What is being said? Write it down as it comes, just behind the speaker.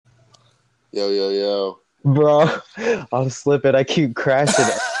Yo, yo, yo. Bro, I'm slipping. I keep crashing.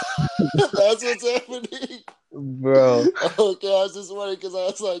 That's what's happening. Bro, Okay, I was just wondering because I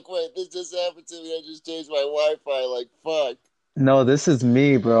was like, wait, this just happened to me. I just changed my Wi-Fi. Like, fuck. no, this is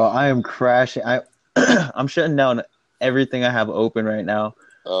me, bro. I am crashing. I'm shutting down everything I have open right now.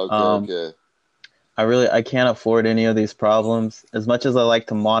 Okay, Um, okay. I can't afford any of these problems. As much as I like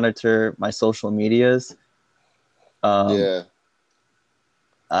to monitor my social medias, um, Yeah,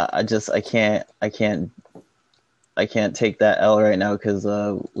 I can't take that L right now because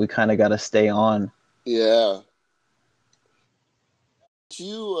we kind of got to stay on. yeah. Did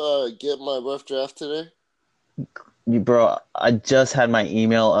you get my rough draft today? Bro, I just had my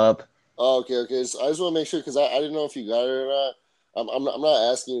email up. Oh, okay, okay. So I just want to make sure because I didn't know if you got it or not. I'm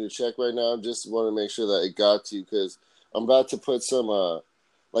not asking you to check right now. I just want to make sure that it got to you because I'm about to put some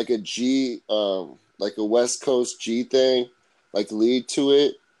like a G like a West Coast G thing like lead to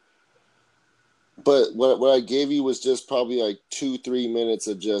it. But what I gave you was just probably like 2 3 minutes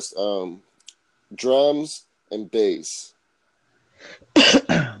of just drums and bass.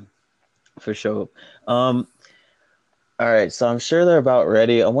 For sure. Um, all right, so I'm sure they're about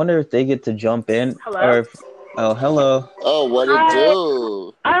ready. I wonder if they get to jump in Hello? or if, oh, hello. Oh, what it Hi.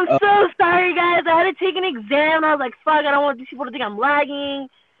 do? I'm Uh, so sorry, guys. I had to take an exam. I was like, fuck, I don't want these people to think I'm lagging.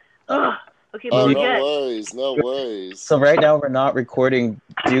 Ugh. Okay, but Oh, we're you, no good. worries, no worries. so right now we're not recording.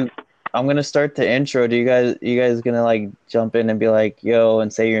 I'm gonna start the intro. You guys gonna like jump in and be like, yo,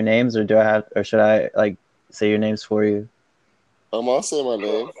 and say your names, or should I like say your names for you? I'll say my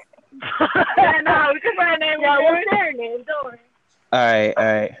name. No, we can put our name. Yeah, we'll say our name. Don't worry. All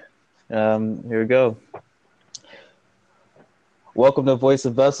right. Here we go. Welcome to Voice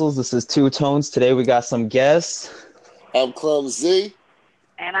of Vessels. This is Two Tones. Today we got some guests. I'm Clumsy.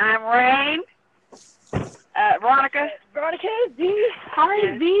 And I'm Rain. Veronica. Veronica, Z.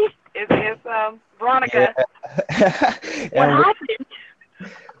 Hi, Z. It's Veronica. Yeah. What And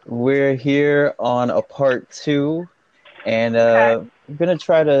happened? we're here on a part two, and Okay. I'm gonna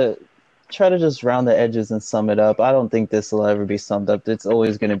try to just round the edges and sum it up. I don't think this will ever be summed up. It's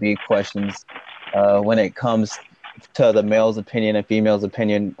always gonna be questions when it comes to the male's opinion and female's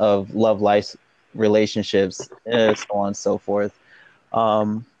opinion of love life, relationships, so on and so forth.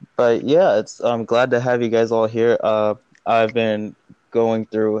 Um, but yeah, I'm glad to have you guys all here. I've been going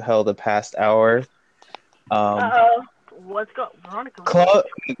through hell the past hour. Um, Uh-oh. What's going Veronica, what? Club,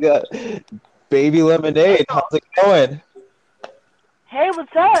 we got Baby Lemonade. How's it going? Hey,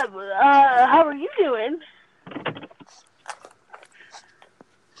 what's up? How are you doing?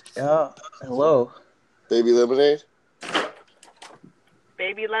 Yeah, hello. Baby Lemonade.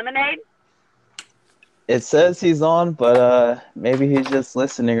 Baby Lemonade? It says he's on, but maybe he's just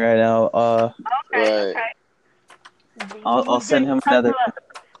listening right now. Okay, Right. okay. I'll send him another.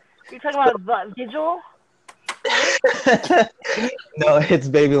 You're talking about Vigil? No, it's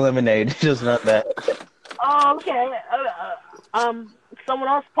Baby Lemonade. Just not that. Oh, okay. Someone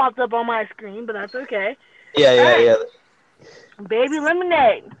else popped up on my screen, but that's okay. Yeah, All yeah, right, yeah. Baby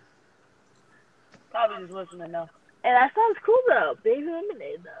Lemonade. Probably just listening though. Hey, that sounds cool though. Baby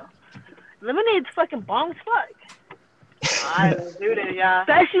Lemonade though. Lemonade's fucking bomb as fuck. I do it, yeah.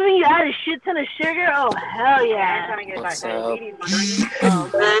 Especially when you add a shit ton of sugar. Oh hell yeah! I'm trying to get What's back up? diabetes.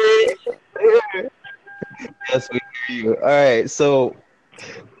 Oh, okay. Yes, we hear you. All right, so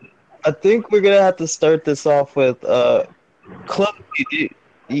I think we're gonna have to start this off with Club.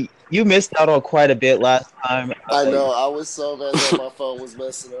 You missed out on quite a bit last time. I know. I was so mad that my phone was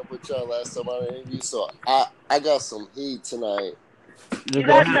messing up with y'all last time on the interview, so I got some heat tonight. You Go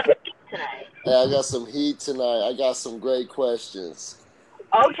got ahead. some tonight. Hey, I got some heat tonight. I got some great questions.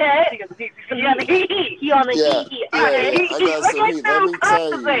 Okay. He on the heat. He on the Yeah, heat. yeah, yeah. He, I he, got look some at heat. Let them me tell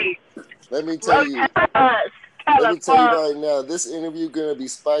you. cultivate. Let me tell Look you. at us. Let me tell you California. right now. This interview gonna be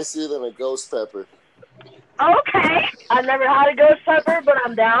spicier than a ghost pepper. Okay. I've never had a ghost pepper, but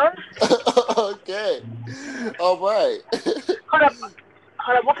I'm down. Okay. All right. Hold up.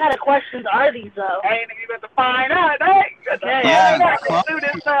 Hold up. What kind of questions are these, though? Hey, you got to find out, hey? Okay. Yeah, Let's do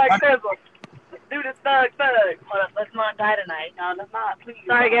this thug sizzle. Let's do this thug. Hold up. Let's not die tonight. No, let's not. Please.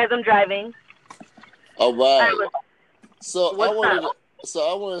 Sorry, guys. I'm driving. All All right. right, So I what's wanted up?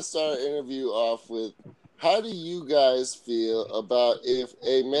 I want to start an interview off with how do you guys feel about if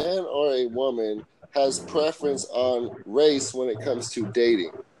a man or a woman has preference on race when it comes to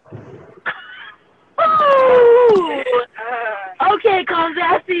dating? Ooh. Okay, comes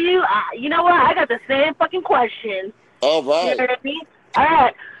after you. You know what? I got the same fucking question. All You know right. what I mean? All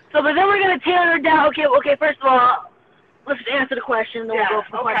right. So, but then we're gonna tailor it down. Okay. First of all, let's answer the question, then we'll go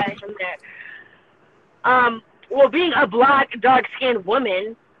for questions from there. Well, being a black, dark-skinned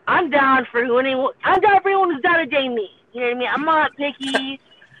woman, I'm down for anyone. I'm down for anyone who's down to date me. You know what I mean? I'm not picky.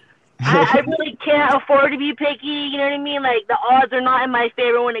 I really can't afford to be picky. You know what I mean? Like the odds are not in my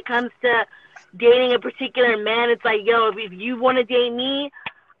favor when it comes to dating a particular man. It's like, yo, if you want to date me,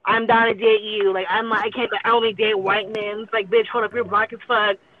 I'm down to date you. Like I can't. I only date white men. It's like, bitch, hold up, you're black as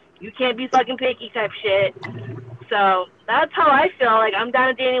fuck. You can't be fucking picky type shit. So that's how I feel. Like I'm down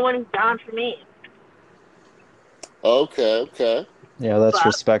to date anyone who's down for me. Okay. Yeah, that's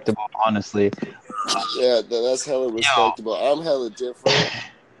respectable, honestly. Yeah, that's hella respectable. I'm hella different.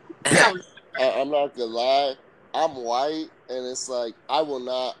 I'm not gonna lie. I'm white, and it's like I will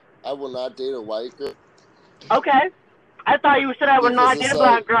not date a white girl. Okay. I thought you said I would not date a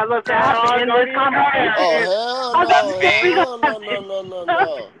black girl. Look, that in this conversation. Oh hell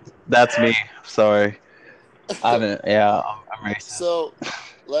no. That's me. Sorry. I'm racist. So,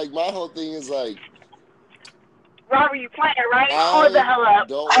 like, my whole thing is like, Robert, you playing right? Hold the hell up.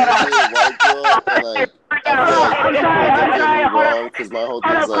 Don't want to date a white girl, and like, I'm sorry. Hold up. Because my whole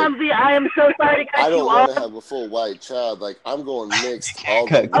thing is like, Clumsy. I am so sorry to cut you off. I don't want to have a full white child. Like, I'm going mixed all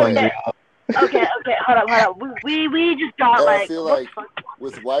the way. Okay, hold up. We just got and like. I feel like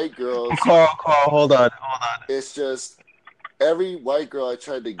with white girls, Carl, hold on. It's just every white girl I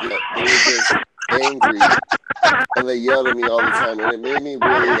tried to get, they were just angry, and they yelled at me all the time, and it made me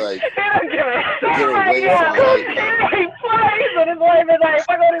really like get away from white girls.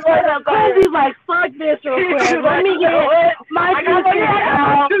 He's like, fuck this real quick. Let me get my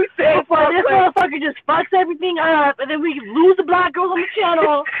two cents before this motherfucker just fucks everything up, and then we lose the black girls on the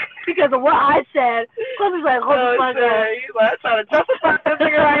channel because of what I said. Clubby's like, hold the fuck up. He's like, trying to justify this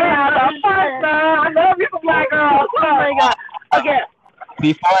nigga right now. Fuck, man. I love you for black girls. Oh my god. Okay.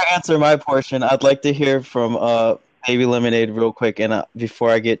 Before I answer my portion, I'd like to hear from Baby Lemonade real quick, and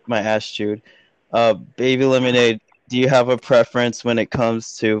before I get my ass chewed. Baby Lemonade, do you have a preference when it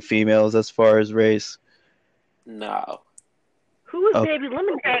comes to females as far as race? No. Who is Baby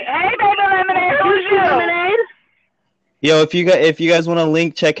Lemonade? Hey, Baby Lemonade, who's you? Lemonade? Yo, if you guys want to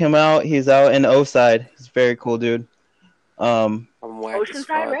link, check him out. He's out in Oside. He's a very cool dude.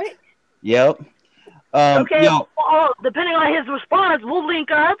 Oceanside, right? Yep. Okay. Depending on his response, we'll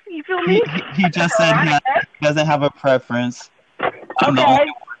link up. You feel me? He just said he doesn't have a preference. I'm the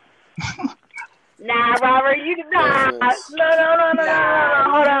only one. Nah, Robert, you can not. No.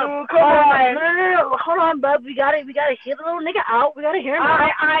 Hold on. Come on. No. Hold on, bub. We gotta hear the little nigga out. We gotta hear him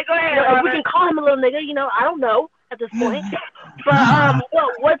out. All right, go ahead. We can call him a little nigga. I don't know at this point. But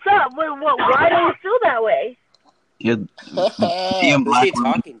what's up? Why do you feel that way? Who's he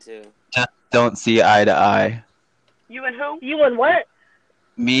talking to? Just don't see eye to eye. You and who? You and what?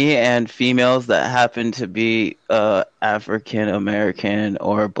 Me and females that happen to be African American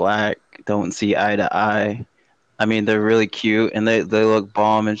or black don't see eye to eye. I mean, they're really cute and they look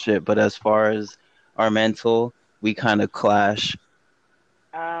bomb and shit, but as far as our mental, we kind of clash.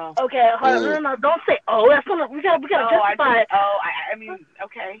 Okay, hold on. No, don't say, that's gonna, we gotta justify it. I mean,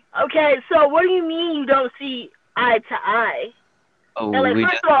 okay. Okay, so what do you mean you don't see eye to eye? Oh, and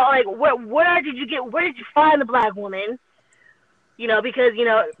first of all, where did you find the black woman? Because,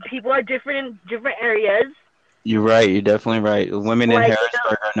 people are different in different areas. You're right. You're definitely right. Women in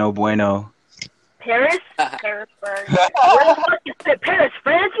Harrisburg are no bueno. Paris? Harrisburg. Where the fuck is it? Paris,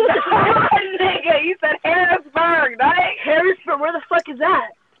 France? Nigga, you said Harrisburg, right? Harrisburg, where the fuck is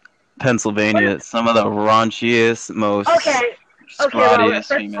that? Pennsylvania. Some of the raunchiest, most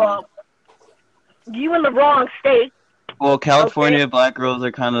scrawniest females. You in the wrong state. Well, California black girls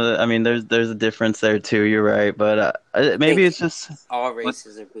are kind of. I mean, there's a difference there too. You're right, but maybe it's just all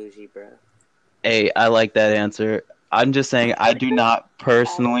races are bougie, bro. Hey, I like that answer. I'm just saying I do not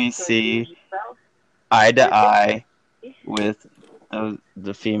personally see eye to eye with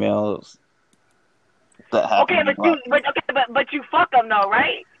the females that have. Okay, but you fuck them though,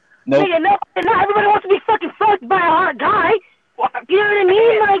 right? Nope. Nigga, no, not everybody wants to be fucking fucked by a hot guy. You know what I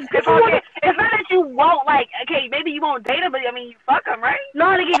mean? Like, it's not that you won't, okay, maybe you won't date him, but, you fuck him, right? No,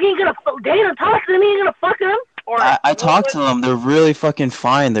 nigga, he ain't gonna date him, talk to him, he ain't gonna fuck him. I talk to them. They're really fucking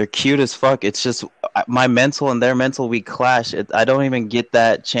fine. They're cute as fuck. It's just my mental and their mental, we clash. I don't even get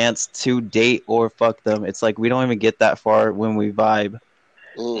that chance to date or fuck them. It's like we don't even get that far when we vibe.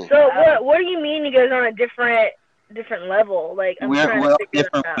 So what do you mean you guys are on a different level? Like, we're on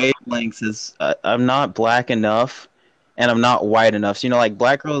different wavelengths. I'm not black enough. And I'm not white enough. So, like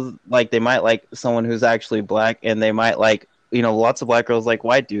black girls, like they might like someone who's actually black, and they might like, lots of black girls like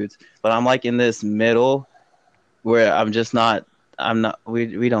white dudes. But I'm like in this middle where I'm just not. I'm not.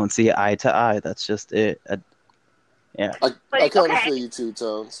 We don't see eye to eye. That's just it. Yeah. I kind of feel you too,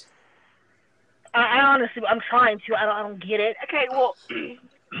 Tones. I honestly, I'm trying to. I don't get it. Okay, well,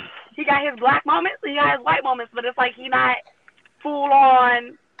 got his black moments and he got his white moments, but it's like he not full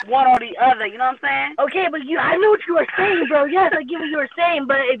on one or the other. You know what I'm saying? Okay, but I know what you were saying, bro. Yes, I get what you were saying,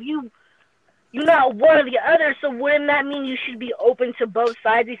 but if you're not one or the other, so wouldn't that mean you should be open to both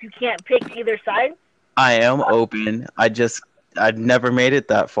sides if you can't pick either side? I am open. I've never made it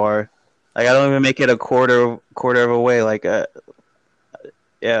that far. Like, I don't even make it a quarter of a way. Like,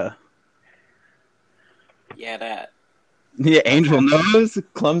 yeah. Yeah, that. Yeah, Angel knows.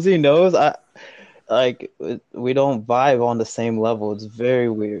 Clumsy knows. We don't vibe on the same level. It's very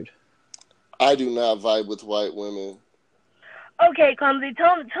weird. I do not vibe with white women. Okay, Clumsy,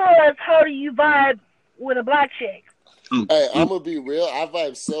 tell us, how do you vibe with a black chick? Hey, I'm gonna be real. I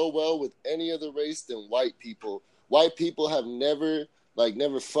vibe so well with any other race than white people. White people have never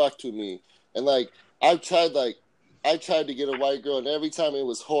fucked with me, and like I tried to get a white girl, and every time it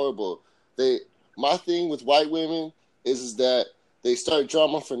was horrible. My thing with white women is that they start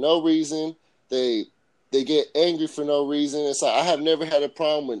drama for no reason. They get angry for no reason. It's like I have never had a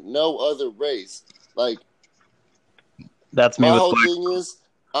problem with no other race. Like that's me. My with whole black. thing is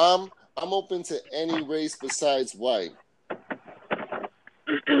I'm open to any race besides white.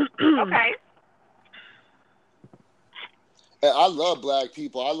 Okay. And I love black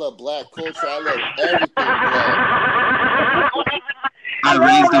people. I love black culture. I love everything black. I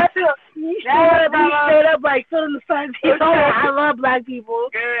raised up. Straight up like filling the side people. I love black people.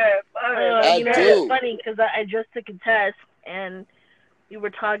 I you know, do. it's funny because I just took a test and we were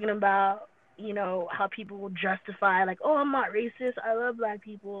talking about, you know, how people will justify like, oh, I'm not racist. I love black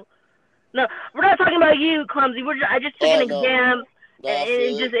people. No, we're not talking about you, Clumsy. I just took an exam, and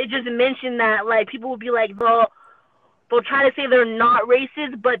it just mentioned that like people will be like, they'll try to say they're not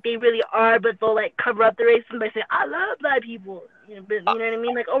racist, but they really are. But they'll like cover up the racism by saying, I love black people. You know what I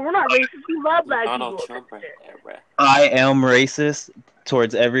mean? Like, oh, we're not racist. We love black Donald people. Trump right there, bro. I am racist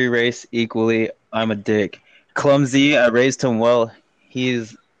towards every race equally. I'm a dick. Clumsy, I raised him well.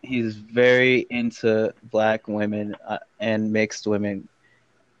 He's very into black women and mixed women.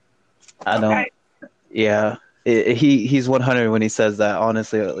 I don't. Okay. Yeah, he's 100 when he says that.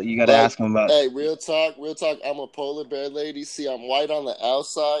 Honestly, you gotta ask him about. Hey, real talk. I'm a polar bear lady. See, I'm white on the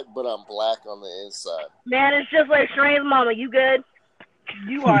outside, but I'm black on the inside. Man, it's just like Shraine's mama. You good?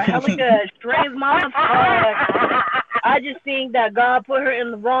 You are hella good. Shraine's mama. I just think that God put her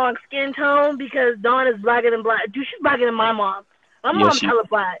in the wrong skin tone because Dawn is blacker than black. Dude, she's blacker than my mom. My mom's hella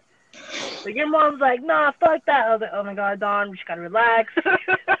black. But your mom's like, nah, fuck that. I was like, oh my God, Dawn, we just gotta relax.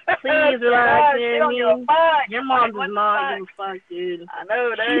 Please relax. You know what I mean? Your mom does not give a fuck, dude. I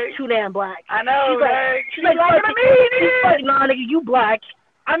know, dude. She's too damn black. I know, she's like, nah, nigga, you black.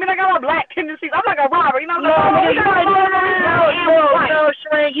 I mean, I got my black tendencies. I'm like a robber, you know what No, I'm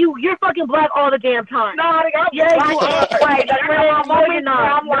Shrine, you're fucking black all the damn time. No, I'm black. Right, no, you're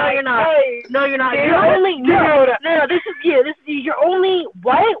not. No, you're not. You're only no. This is you. You're only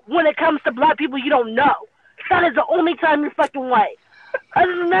white when it comes to black people you don't know. That is the only time you're fucking white.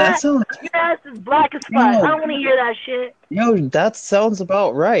 Other than that, your ass is black as fuck. I don't want to hear that shit. Yo, that sounds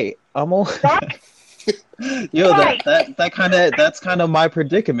about right. I'm all. Yo, that's kind of my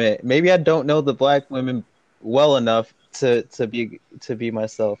predicament. Maybe I don't know the black women well enough to be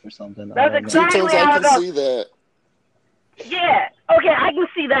myself or something. That's exactly how I can see that. Yeah. Okay, I can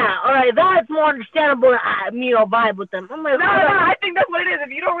see that. All right, that's more understandable. Vibe with them. I'm like, no, I think that's what it is. If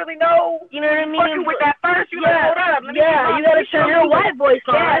you don't really know, you know what I mean. Fucking with that first, you gotta hold up. You gotta turn your white voice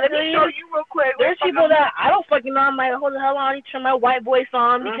on. Yeah, let me show you real quick. There's people that I don't fucking know. I'm like, hold the hell on, I need to turn my white voice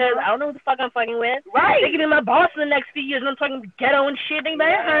on because I don't know who the fuck I'm fucking with. Right. They can be my boss in the next few years, and I'm talking ghetto and shit. They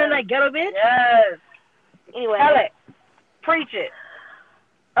better turn that ghetto bitch. Yes. Anyway, tell it. Preach it.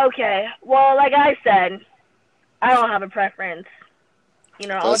 Okay. Well, like I said, I don't have a preference. You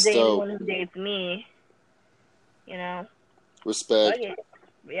know, I'll date anyone who dates me. You know. Respect. Okay.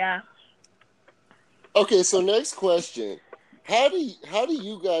 Yeah. Okay, so next question. How do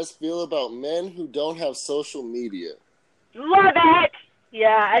you guys feel about men who don't have social media? Love it.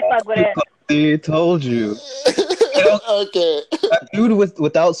 Yeah, I fuck with it. I told you. Okay. Dude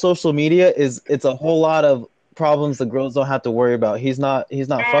without social media it's a whole lot of problems the girls don't have to worry about. He's not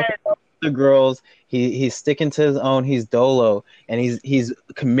fucking the girls. He's sticking to his own. He's dolo, and he's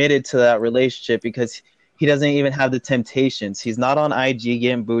committed to that relationship because he doesn't even have the temptations. He's not on IG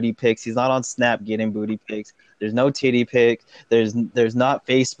getting booty pics. He's not on Snap getting booty pics. There's no titty pics. There's not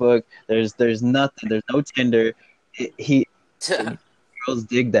Facebook. There's nothing. There's no Tinder. Girls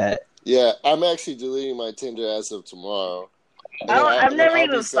dig that. Yeah, I'm actually deleting my Tinder as of tomorrow. I've never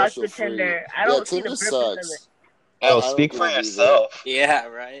even fucked with Tinder. I don't see the purpose of it. Oh, speak for yourself. Yeah,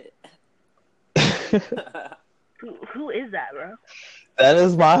 right. Who is that, bro? That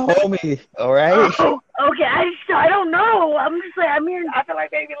is my homie. All right. Oh, okay. I don't know. I'm just like, I mean, I feel like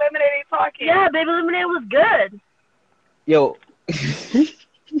Baby Lemonade ain't talking. yeah, Baby Lemonade was good. Yo.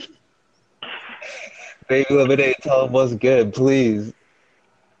 Baby Lemonade, tell him what's good, please.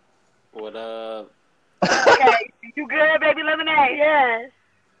 What up? Okay, you good, Baby Lemonade? Yes.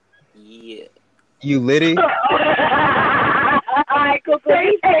 Yeah. You litty? Alright, cool.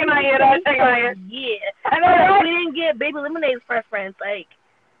 He's taking my ear. Yeah. I know we didn't get Baby Lemonade's preference. Like,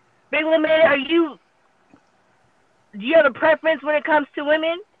 Baby Lemonade, do you have a preference when it comes to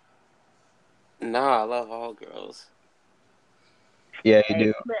women? Nah, I love all girls. Yeah, you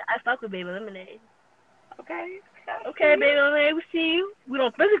do. But I fuck with Baby Lemonade. Okay. Okay, Baby Lemonade, we see you. We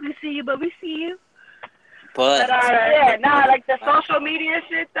don't physically see you, but we see you. But Yeah, nah, like the social media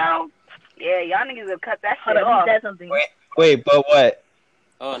shit though. Yeah, y'all niggas will cut that shit Hold off. up, you said something. Wait, but what?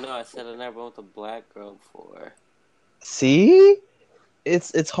 oh no, I said I never went with a black girl before. See?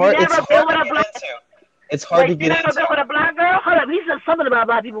 It's hard. You It's never hard been to with a get black- into. It's hard to Wait, you get never into. been with a black girl? Hold up, he said something about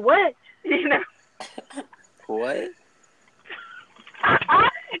black people. What? You know. What?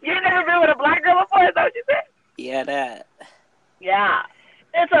 You never been with a black girl before? Is that what you said? Yeah, that. Yeah.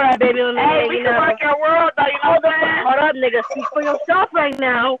 It's alright, Baby Lemonade. Hey, we can rock your world though. You know what I'm saying? Hold up, nigga. Speak for yourself right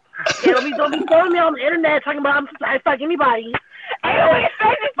now. Yeah, don't be throwing me on the internet talking about I fuck anybody. I don't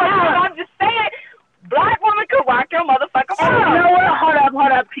expect this for you. I'm just saying, black woman could rock your motherfucking You world. know what?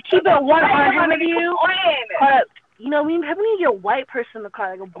 Hold up. To keep it 100 with you. Hold up. You know, we need to get a white person in the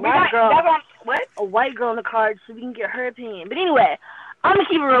car, like a black girl. What? A white girl in the car so we can get her opinion. But anyway, I'm going to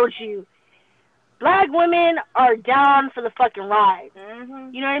keep it real with you. Black women are down for the fucking ride.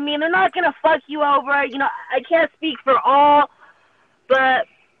 Mm-hmm. You know what I mean? They're not going to fuck you over. You know, I can't speak for all, but,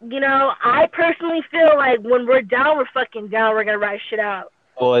 you know, I personally feel like when we're down, we're fucking down. We're going to ride shit out.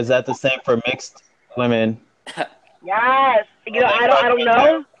 Well, is that the same for mixed women? Yes. You know, I don't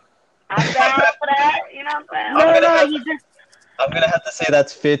know. I'm down for that. You know what I'm saying? No, you just. I'm gonna have to say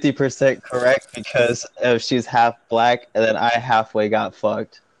that's 50% correct because if she's half black and then I halfway got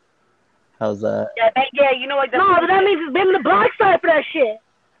fucked. How's that? Yeah, you know what? No, but that means it's been the black side for that shit.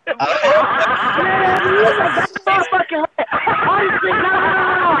 Fucking honestly,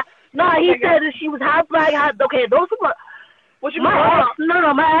 no. He said that she was half black, half okay. Those were What you my ex.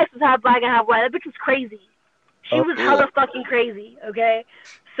 No, my ex is half black and half white. That bitch is crazy. She was hella fucking crazy. Okay,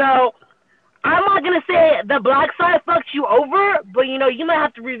 so I'm not gonna say the black side fucked you over, but you know you might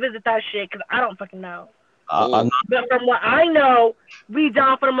have to revisit that shit because I don't fucking know. I'm not, But from what I know, we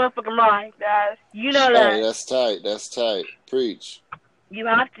down for the motherfucking ride. Yes. You know that. Hey, that's tight. That's tight. Preach. You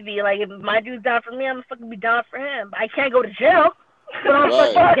have to be like, if my dude's down for me, I'm gonna fucking be down for him. I can't go to jail, but I'm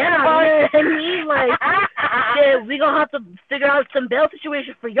Right. fucking down. You know what I mean? Like, shit, we gonna have to figure out some bail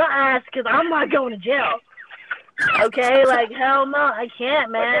situation for your ass, cause I'm not going to jail. Okay, like hell no, I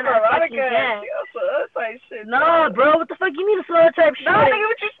can't, man. I fucking can't. No, bro, what the fuck you mean a slow type shit? No, nigga,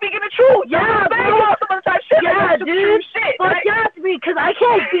 but you speaking the truth. Yeah, bro. bro. Some other type shit. Yeah, dude. Shit, Fuck right? yeah, to me, cause I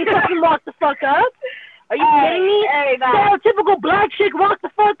can't be fucking locked the fuck up. Are you kidding me? Hey, nah. Stereotypical black chick rock the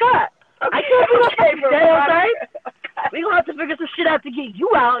fuck up. I can't be no fucking bro. stereotype. We gonna have to figure some shit out to get you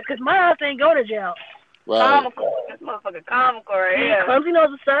out, cause my ass ain't going to jail. Right. Comical. This motherfucker comical right Yeah, here. Clumsy knows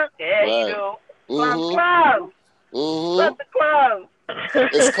what's up. Yeah, Right. you do. Mm-hmm. Club. Mm-hmm. What's the club?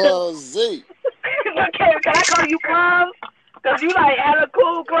 It's clumsy. Okay, can I call you club? Cause you like hella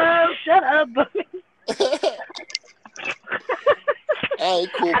cool club. Shut up, buddy. I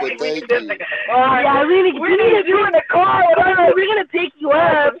ain't cool, but thank you. Yeah, we need you in the car with us. We're gonna take you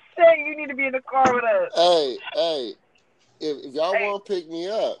I'm up. saying you need to be in the car with us. Hey, if y'all want to pick me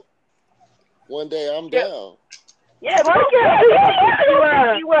up, one day I'm down. Yeah, bro.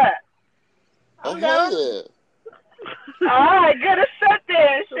 You up? Oh, hell yeah. Alright, good to set this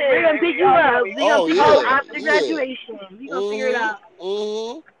shit. We're gonna pick you up. We're gonna Oh, pick you yeah, up after yeah. graduation. We're gonna figure it out.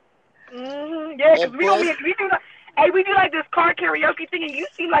 Mm-hmm. Yeah, cause And we gonna be, we do like, hey, we do like this car karaoke thing, and you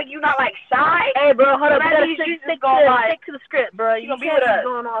seem like you not like shy. Hey, bro, hold up. That You gotta means you stick just gonna like, to the script, bro. You gonna be can't with us. be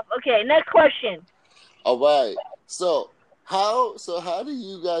going off. Okay, next question. All right. So how do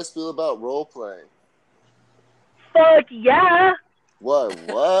you guys feel about role playing? Fuck yeah. What?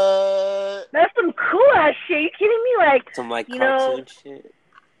 That's some cool ass shit. You kidding me? Like, Some like you cartoon know, shit.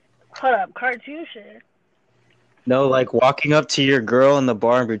 hold up, cartoon shit. no, like walking up to your girl in the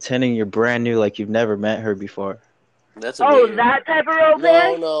bar and pretending you're brand new, like you've never met her before. That's Oh, weird. that type of role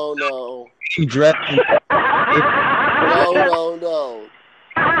play? No. You dress. No.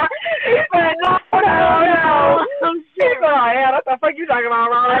 He said, no. Some shit. Oh, yeah, what the fuck you talking about,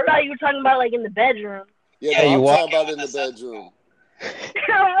 Ron? I thought you were talking about like in the bedroom. Yeah, Yeah, no, you I'm walk talking about in the bedroom.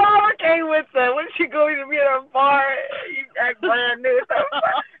 Robert came with her. When she going to be at a bar, you act brand new.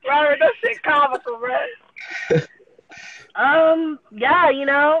 Robert, that shit comical, bro. Yeah, you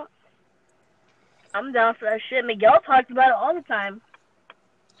know, I'm down for that shit. Miguel talked about it all the time.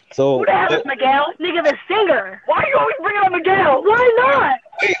 So Who the hell is Miguel? Nigga, the singer. Why you always bringing up Miguel? Why not?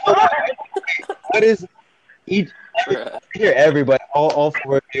 what is each here everybody all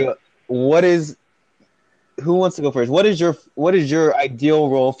four of you? What is who wants to go first? What is your ideal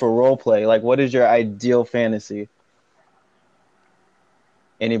role for role play? Like, what is your ideal fantasy?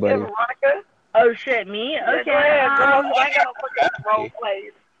 Anybody? Veronica? Oh shit, me? Okay. Go ahead, girl. I ain't got no fucking role play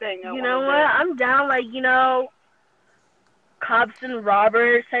thing. You know what? I'm down, like, you know, cops and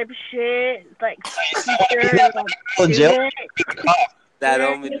robbers type of shit. It's like, teacher, like, Oh, Jill? student. That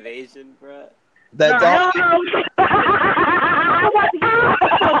home invasion, bro. That's all.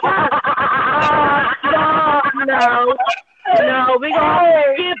 No, we gonna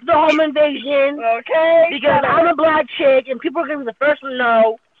skip the home invasion. Okay. Because I'm a black chick and people are gonna be the first one to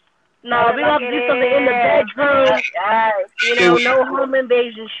know. No, we gonna have to do something in the bedroom. You know, no home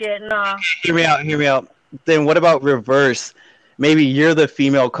invasion shit, nah. Hear me out. Then what about reverse? Maybe you're the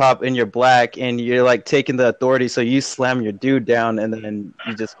female cop and you're black and you're like taking the authority, so you slam your dude down and then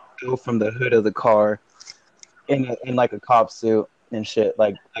you just go from the hood of the car in like a cop suit and shit,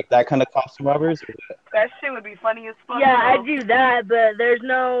 like that kind of cops and robbers. That shit would be funny as fuck. Yeah, I do that, but there's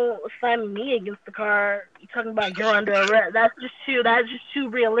no slamming me against the car. You talking about you're under arrest? That's just too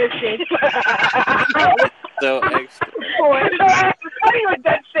realistic. So extra. It's funny with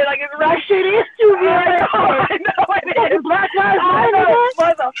that shit. Like, it's That shit is too realistic. I know it is. Black guys, I know.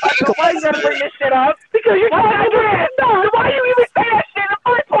 Motherfucker, why you gotta bring this shit up? because you're talking about No, why you even say that shit in the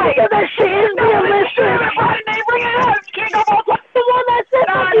first place? because that shit is realistic. Why didn't they bring it up? You can't go both ways. The one that said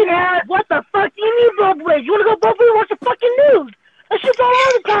fucking, what the fuck do you mean both ways? You wanna go both ways? Watch the fucking news. That shit's all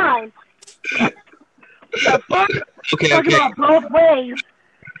the time. The fuck? Okay. Talking about both ways.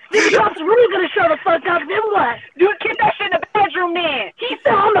 These cops are really gonna show the fuck up, then what? Dude, keep that shit in the bedroom, then. He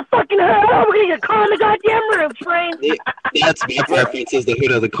said on the fucking hood. Oh, we're gonna get caught in the goddamn room, train. That's my preference is the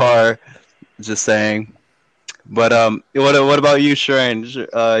hood of the car. Just saying. But what about you, Strange?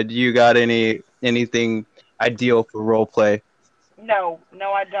 Do you got anything ideal for role play? No,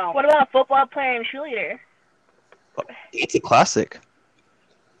 I don't. What about a football player and cheerleader? It's a classic.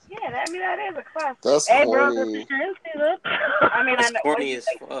 Yeah, that is a classic. That's Hey, bro, funny. I mean, I That's know. corny as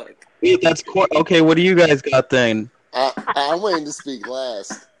fuck. Yeah, that's okay. What do you guys got then? I'm waiting to speak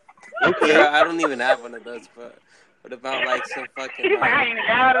last. Bro, I don't even have one of those, bro. What about like some fucking I ain't like,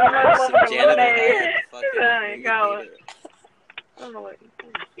 got it. some janitor that I fucking ain't got it. movie I don't know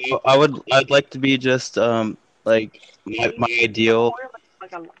what. I'd like to be just like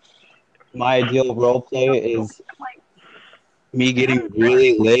my ideal role play is me getting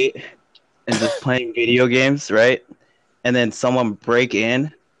really late and just playing video games, right? And then someone break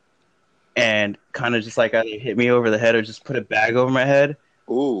in and kind of just like either hit me over the head or just put a bag over my head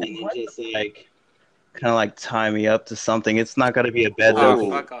Ooh. and then just like kind of like tie me up to something. It's not got to be a bed Oh, though.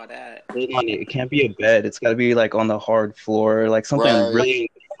 fuck all that. It can't be a bed. It's got to be like on the hard floor, like something Right. really Shit,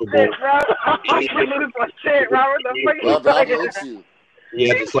 uncomfortable. Robert. I'm looking for shit, Robert. The fuck Rob, you Rob saying? hates you.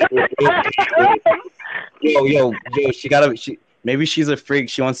 Yeah, just like yo, maybe she's a freak.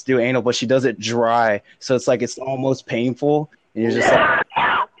 She wants to do anal, but she does it dry, so it's like it's almost painful, and you're just like,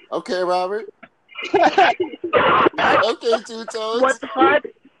 Okay, Robert. Okay, Two Toes. What the fuck?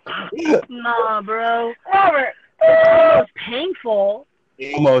 Nah, bro. Robert. It's almost painful.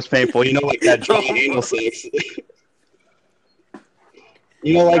 almost painful. You know, like that dry anal sex.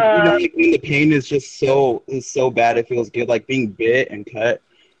 You know, like when the pain is just so bad, it feels good, like being bit and cut.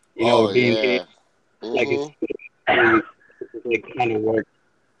 You know, Oh, being yeah. bit, like Mhm. it's like kind of work.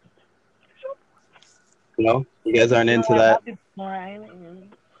 You know, you guys aren't into that.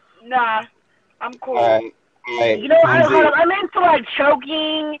 Nah, I'm cool. All right. You know, I'm into like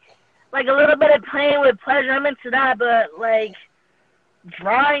choking, like a little bit of pain with pleasure. I'm into that, but like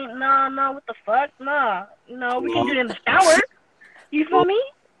drying, no, what the fuck, nah. No, we can do it in the shower. You feel me?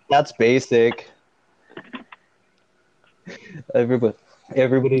 That's basic.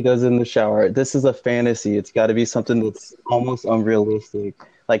 Everybody does it in the shower. This is a fantasy. It's got to be something that's almost unrealistic.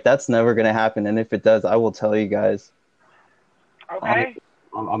 Like that's never gonna happen. And if it does, I will tell you guys. Okay.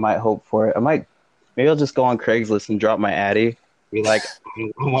 I might hope for it. Maybe I'll just go on Craigslist and drop my Addy. Be like,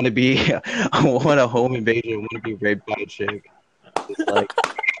 I want a home invasion. I want to be raped by a chick. It's like,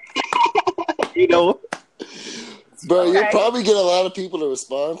 you know. Bro, you'll Okay. probably get a lot of people to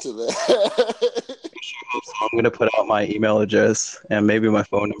respond to that. So I'm gonna put out my email address and maybe my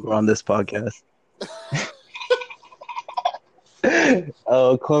phone number on this podcast.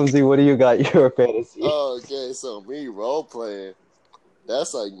 Oh, Clumsy, what do you got? Your fantasy? Oh, okay, so me role playing,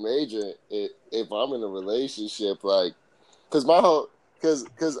 that's like major. If I'm in a relationship, like, cause my whole, cause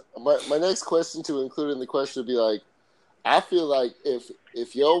my next question to include in the question would be like, I feel like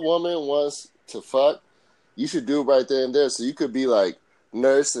if your woman wants to fuck, you should do it right there and there. So you could be like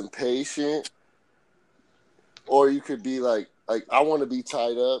nurse and patient, or you could be like I want to be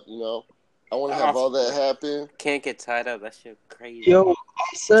tied up. You know, I want to have all that happen. Can't get tied up. That shit crazy. Yo,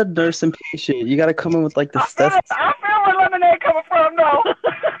 I said nurse and patient. You gotta come in with like the I stethoscope. feel where lemonade coming from, though.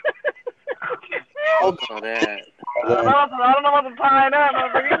 Oh, that. I don't know about the tying up.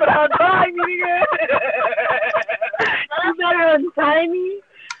 You better untie me, nigga. You better untie me.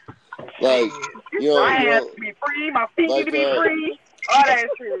 Like My hands to be free, my feet need to be free. All that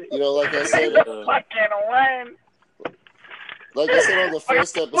shit. You know, like I said, Fucking one. like I said on the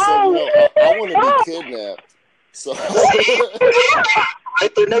first episode, you know, I want to be kidnapped. So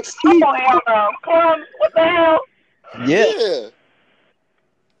Right there next to Oh, me. hell no. Come, what the hell? Yeah. yeah,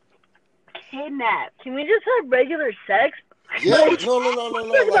 Kidnap. Can we just have regular sex? no, Talking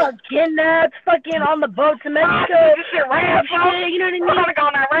like, about kidnaps, fucking on the boat to Mexico. This shit ransom. Shit, you know what I I'm mean? gonna go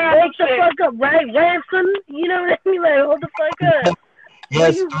on that Wake ransom the shit. fuck up, right? Ransom. You know what I mean? Like, hold the fuck up.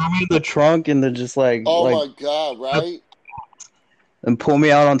 Yes, throw me in the trunk and then just like my god, right? and pull me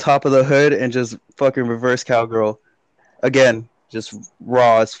out on top of the hood and just fucking reverse cowgirl. Again, just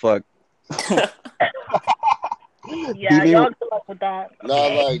raw as fuck. Yeah, Leave y'all me- good luck with that.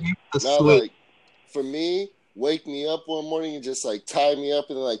 Like for me, wake me up one morning and just like tie me up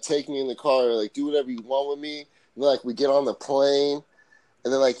and then like take me in the car or like do whatever you want with me. And like we get on the plane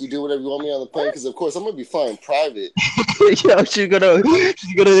and then like you do whatever you want me on the plane because of course I'm gonna be flying private. Yo, she's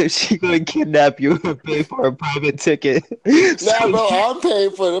gonna kidnap you and pay for a private ticket. Nah, bro, I'm paying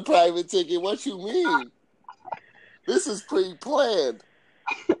for the private ticket. What you mean? This is pre-planned.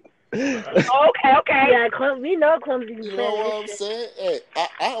 Okay. Yeah, we know Clumsy can You say know what this I'm shit. saying? Hey,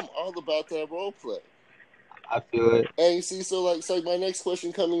 I'm all about that role play. I feel it. And you see, so like my next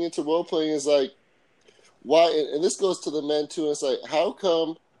question coming into role playing is like, why? And this goes to the men too. It's like, how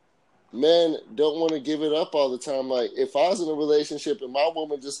come men don't want to give it up all the time? Like, if I was in a relationship and my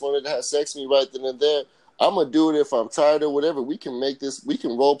woman just wanted to have sex with me right then and there, I'm gonna do it if I'm tired or whatever. We can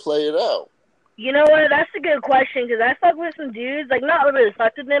role play it out. You know what? That's a good question because I fuck with some dudes, like not really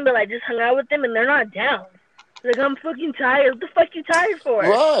fucked with them, but like just hung out with them and they're not down. Like, I'm fucking tired. What the fuck you tired for?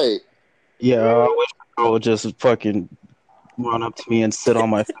 Right. Yeah, I wish a girl would just fucking run up to me and sit on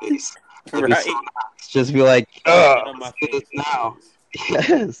my face. That'd be Right. so nice. Just be like, Get on my let's do this face. now.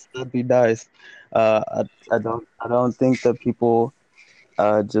 Yes, that'd be nice. I don't think that people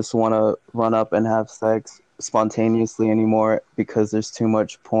just want to run up and have sex spontaneously anymore because there's too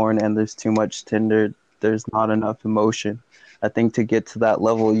much porn and there's too much Tinder. There's not enough emotion. I think to get to that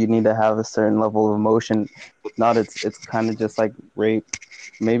level, you need to have a certain level of emotion. If not, it's kind of just like rape.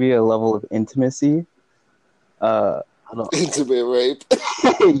 Maybe a level of intimacy. I don't. Intimate rape.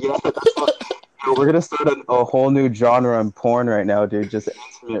 Yeah, that's what, yo, we're gonna start a whole new genre in porn right now, dude. Just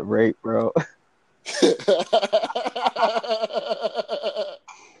intimate rape, bro.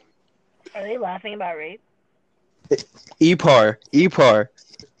 Are they laughing about rape? EPAR.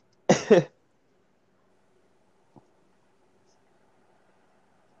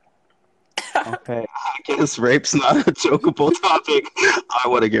 Okay, I guess rape's not a jokeable topic. I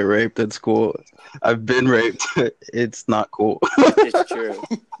want to get raped. That's cool. I've been raped. It's not cool. It's true.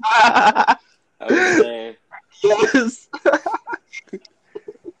 I was saying. Yes.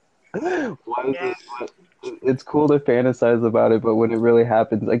 Why is it? It's cool to fantasize about it, but when it really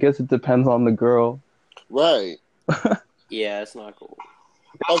happens, I guess it depends on the girl. Right. Yeah, it's not cool.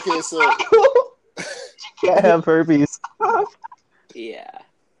 Okay, so She can't have herpes. Yeah.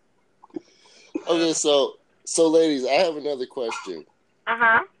 okay, so ladies, I have another question.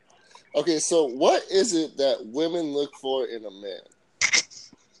 Uh-huh. Okay, so what is it that women look for in a man?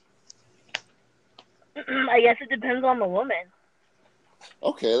 I guess it depends on the woman.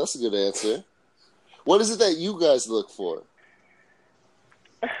 Okay, that's a good answer. What is it that you guys look for?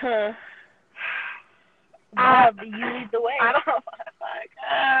 Bob, you lead the way. I don't know what the fuck.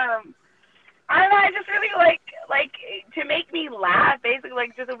 I don't know. I just really like to make me laugh. Basically,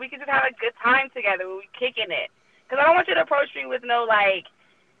 like just if we could just have a good time together when we kicking it. Because I don't want you to approach me with no like,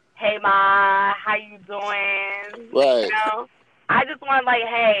 "Hey ma, how you doing?" Right. You know. I just want like,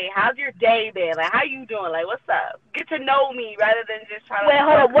 "Hey, how's your day been? Like, how you doing? Like, what's up?" Get to know me rather than just trying to. Wait,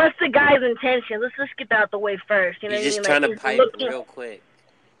 hold up. What's the guy's intention? Let's just get that out the way first. You know You're what I just mean? trying Like, to he's pipe looking- real quick.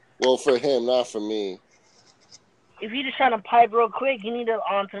 Well, for him, not for me. If you're just trying to pipe real quick, you need to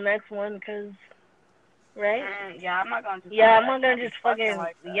on to the next one because right? Yeah, I'm not going to. Yeah, I'm not gonna just fucking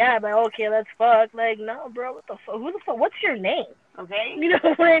like that. yeah, but okay, let's fuck. Like, no, bro, what the fuck? Who the fuck? What's your name? Okay. You know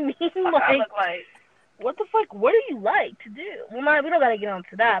what I mean? What I Like, look like? what the fuck? What do you like to do? Well, we don't gotta get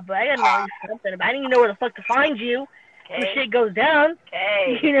onto that, but I gotta know at least something. But I need to know where the fuck to find you when Okay. shit goes down.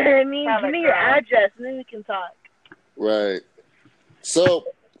 Okay. You know what I mean? Tell Give it, me your girl. address and then we can talk. Right. So,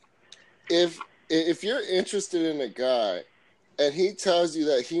 if you're interested in a guy, and he tells you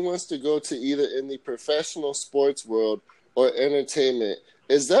that he wants to go to either in the professional sports world or entertainment,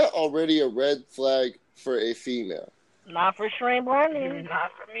 is that already a red flag for a female? Not for Shrine Blondie.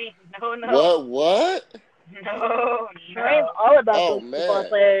 Not for me. No. What? No. Shrine's all about Oh, those football man.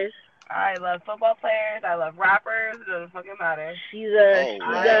 players. I love football players. I love rappers. It doesn't fucking matter. She's Oh,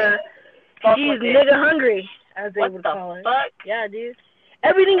 wow. Fuck she's with it. nigga hungry, as they What would the call it. fuck? Yeah, dude.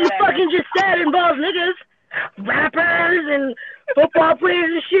 Everything you Whatever. fucking just said involves niggas, rappers and football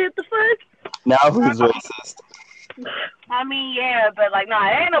players and shit. The fuck? Now who's racist? I mean, yeah, but like, nah,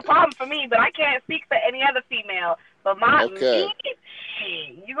 it ain't no problem for me. But I can't speak for any other female. But Okay.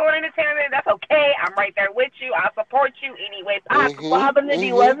 me, you go to entertainment, that's okay. I'm right there with you. I'll support you any way possible. Mhm. What happened if he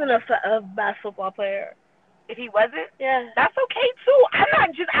Mhm. wasn't a basketball player? If he wasn't, Yeah. that's okay too. I'm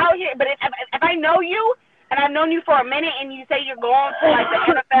not just out here. But if I know you and I've known you for a minute, and you say you're going to like the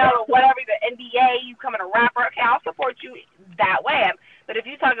NFL or whatever, the NBA, you becoming a rapper, okay, I'll support you that way. But if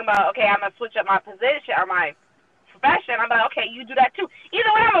you're talking about, okay, I'm gonna switch up my position or my profession, I'm like, okay, you do that too.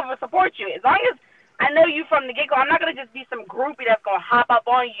 Either way, I'm gonna support you as long as I know you from the get-go. I'm not gonna just be some groupie that's gonna hop up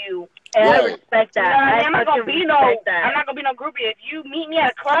on you. And I Right. respect that. You know what I mean? I'm not gonna fucking be no. respect that. I'm not gonna be no groupie. If you meet me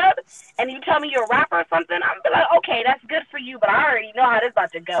at a club and you tell me you're a rapper or something, I'm gonna be like, okay, that's good for you, but I already know how this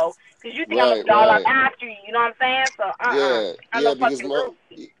about to go because you think I'm Right, gonna all right. up after you. You know what I'm saying? So I'm Yeah, no because fucking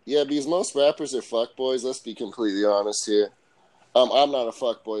groupie. because most rappers are fuckboys. Let's be completely honest here. I'm not a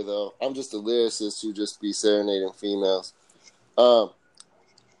fuckboy though. I'm just a lyricist who just be serenading females.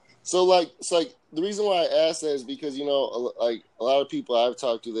 So the reason why I ask that is because a lot of people I've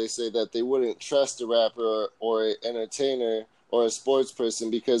talked to, they say that they wouldn't trust a rapper or an entertainer or a sports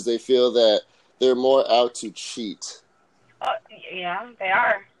person because they feel that they're more out to cheat. Yeah, they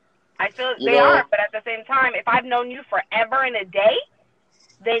are. I feel You they know- are, but at the same time, if I've known you forever and a day,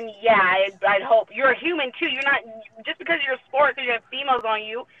 then yeah, I'd hope you're a human too. You're not just because you're a sport, because you have females on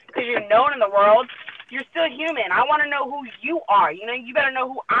you, because you're known in the world. You're still human. I want to know who you are. You know, you better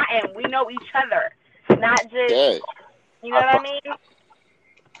know who I am. We know each other, not just Okay. you know what I mean.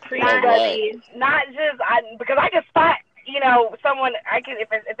 Not, Right. not just because I just thought someone I can if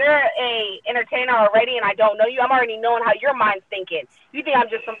they're a entertainer already and I don't know you, I'm already knowing how your mind's thinking. You think I'm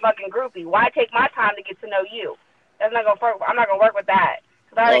just some fucking groupie? Why take my time to get to know you? That's not gonna work. I'm not gonna work with that.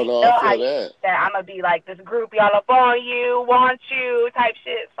 Cause I already no, know I how feel you that. that I'm gonna be like this groupie all up on you, want you type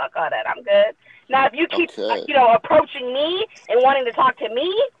shit. Fuck all that. I'm good. Now if you keep Okay. approaching me and wanting to talk to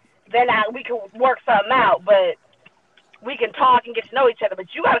me, then we can work something out. But we can talk and get to know each other. But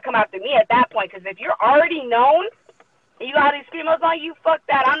you got to come after me at that point because if you're already known and you got these females on you, fuck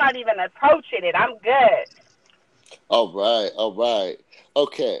that. I'm not even approaching it. I'm good. All right.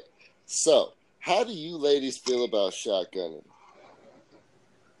 Okay. So, how do you ladies feel about shotgunning?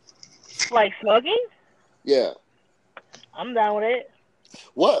 Like smoking? Yeah. I'm down with it.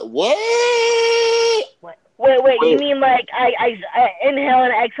 What? Wait, you mean like I inhale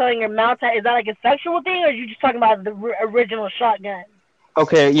and exhale in your mouth? Is that like a sexual thing, or are you just talking about the original shotgun?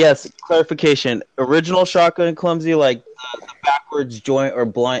 Okay, yes, clarification. Original shotgun, Clumsy, like the backwards joint or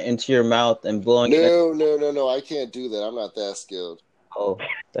blunt into your mouth and blowing it. No. I can't do that. I'm not that skilled. Oh,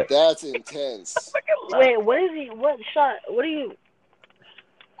 That's intense. Wait, what is he? What shot? What are you?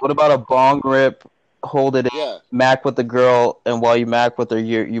 what about a bong rip? Hold it in, Yeah. mac with the girl, and while you mac with her,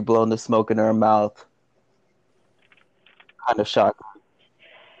 you blowing the smoke in her mouth. Kind of shotgun.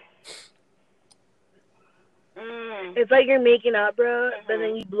 It's like you're making out, bro, but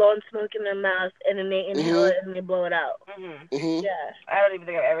then you blow and smoke in their mouth, and then they inhale it and they blow it out. Mm-hmm. Yeah, I don't even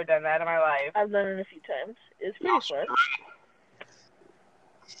think I've ever done that in my life. I've done it a few times. It's pretty fun.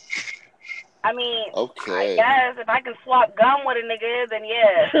 I mean, Okay. I guess if I can swap gum with a nigga, then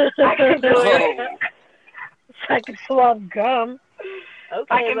yeah, I can do it. I can swap gum.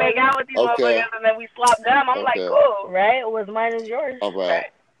 Okay, I can make out with these Okay. motherfuckers and then we swap gum. I'm like, Okay. cool. Right? What's mine is yours. All right.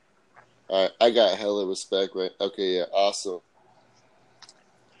 I got hella respect, right? Okay, yeah, awesome.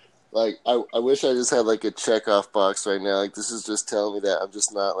 Like, I wish I just had, like, a check-off box right now. Like, this is just telling me that I'm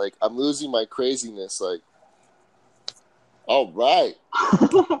just not, like, I'm losing my craziness. Like, all right.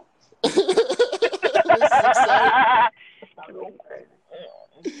 This is exciting.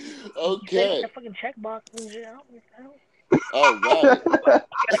 Okay. A fucking check box and shit. I don't All right.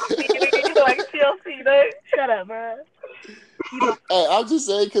 Like TLC, though. Shut up, bro. Hey, I'm just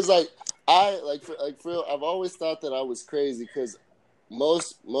saying because for real, I've always thought that I was crazy because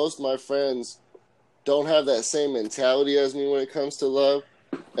most of my friends don't have that same mentality as me when it comes to love.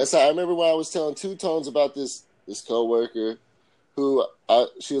 That's how I remember when I was telling Two Tones about this coworker who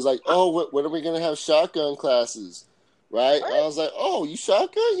she was like, "Oh, when are we gonna have shotgun classes?" Right? And I was like, "Oh, you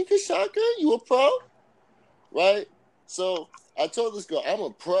shotgun? You can shotgun? You a pro?" Right? So I told this girl, "I'm a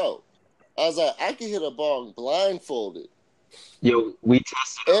pro." I was like, "I can hit a ball blindfolded." Yo, we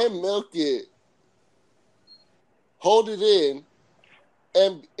tested. And milk it, hold it in,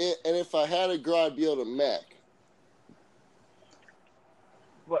 and if I had a girl, I'd be able to mac.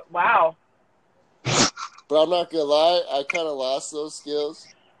 Wow. But I'm not gonna lie, I kind of lost those skills.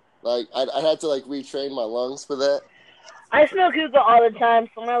 Like I had to like retrain my lungs for that. I smoke hookah all the time,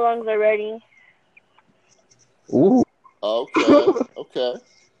 so my lungs are ready. Ooh. Okay.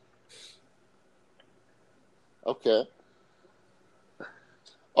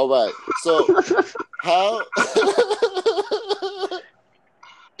 All right. So how?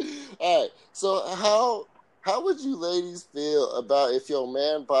 All right. So how would you ladies feel about if your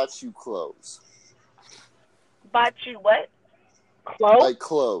man bought you clothes? Bought you what? Clothes? Like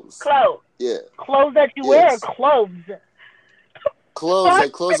clothes. Clothes. Yeah. Clothes that you wear or clothes? Clothes,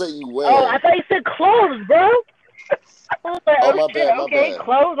 like clothes that you wear. Oh, I thought you said clothes, bro. Oh, my bad, my okay, bad.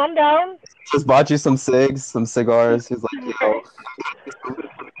 clothes, I'm down. Just bought you some cigs, some cigars. He's like, yo.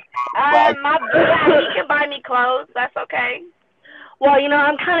 Yeah, he can buy me clothes. That's okay. Well,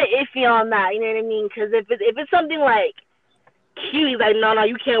 I'm kind of iffy on that. You know what I mean? Because if it's something like cute, he's like, no,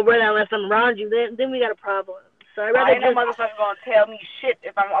 you can't wear that unless I'm around you. Then we got a problem. So I'd rather ain't no motherfucker gonna tell me shit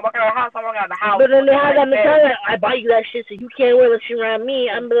if I'm working out of the house. I'm working out of the house. But then they have that mentality. I buy you that shit, so you can't wear unless you're around me.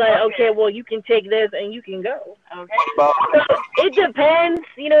 I'm be like, okay, well, you can take this and you can go. Okay. So it depends.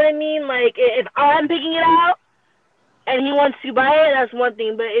 You know what I mean? Like if I'm picking it out and he wants to buy it, that's one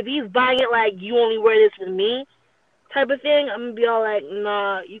thing. But if he's buying it like you only wear this with me, type of thing, I'm gonna be all like,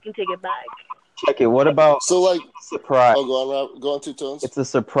 nah, you can take it back. Check it. What about surprise? Oh, go on Two Tones. It's a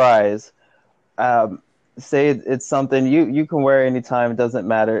surprise. Say it's something you can wear anytime. It doesn't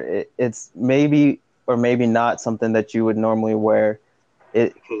matter. It's maybe or maybe not something that you would normally wear.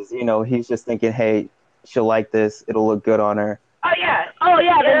 It because he's just thinking, hey, she'll like this. It'll look good on her. Oh yeah.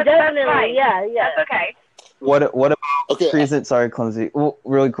 Then definitely. Fine. Yeah. That's okay. What about Sorry, clumsy. Well,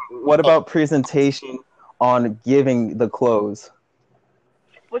 really quick. What about presentation on giving the clothes?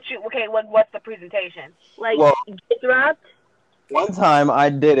 What's the presentation? Like gift wrapped? One time I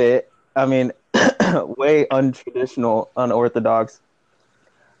did it. I mean, way untraditional, unorthodox.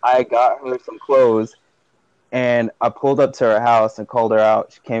 I got her some clothes, and I pulled up to her house and called her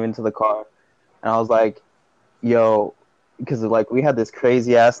out. She came into the car, and I was like, yo, because we had this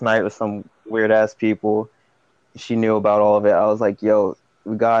crazy ass night with some weird ass people. She knew about all of it. I was like, yo,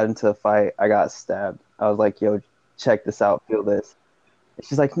 we got into a fight. I got stabbed. I was like, yo, check this out. Feel this. And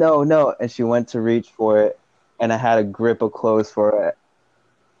she's like, no. And she went to reach for it, and I had a grip of clothes for it.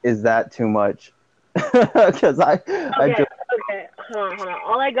 Is that too much? Because Okay. Hold on.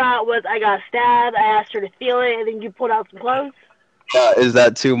 All I got was I got stabbed. I asked her to feel it, and then you pulled out some clothes. Is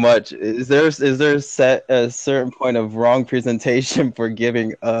that too much? Is there a certain point of wrong presentation for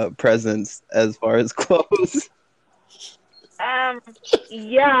giving presents as far as clothes?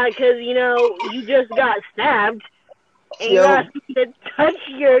 Yeah, because you just got stabbed, and you're not supposed to touch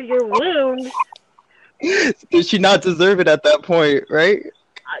your wound. Did she not deserve it at that point, right?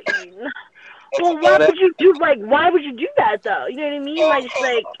 Well, why would you do that though? You know what I mean? Like,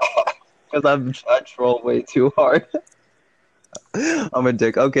 because I troll way too hard. I'm a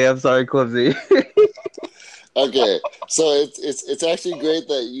dick. Okay, I'm sorry, clumsy. Okay, so it's actually great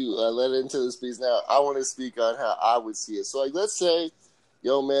that you led into this piece. Now I want to speak on how I would see it. So let's say,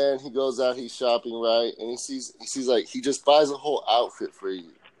 yo man, he goes out, he's shopping, right, and he sees like he just buys a whole outfit for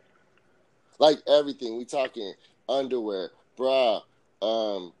you, like everything. We talking underwear, bra,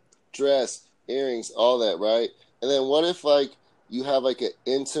 dress, earrings, all that, right? And then what if you have an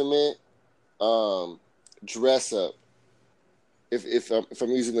intimate dress up? If I'm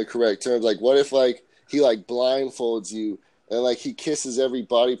using the correct terms, what if he blindfolds you and he kisses every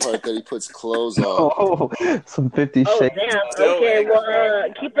body part that he puts clothes on? Oh, some 50 Shades. Damn. Okay,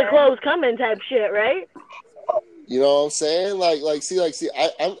 well, keep the clothes coming type shit, right? You know what I'm saying? See,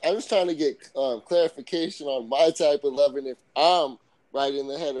 I'm just trying to get clarification on my type of loving if I'm right in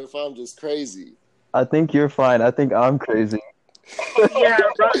the head or if I'm just crazy. I think you're fine. I think I'm crazy. Yeah,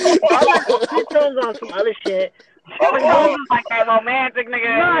 bro. I'll put tones on some other shit. Clumsy's like that romantic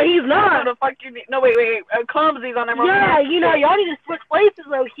nigga. No, he's not. The fuck you need? No, wait. Clumsy's on that Yeah, romantic. you know, y'all need to switch places,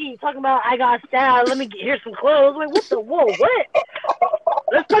 low key. Talking about I got stabbed. Let me here's some clothes. Like, what the? Whoa, what?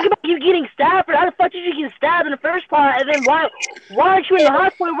 Let's talk about you getting stabbed. How the fuck did you get stabbed in the first part? And then why aren't you in the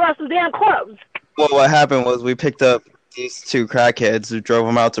hospital without some damn clothes? Well, what happened was we picked up these two crackheads who drove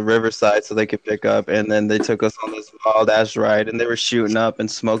them out to Riverside so they could pick up, and then they took us on this wild ass ride, and they were shooting up and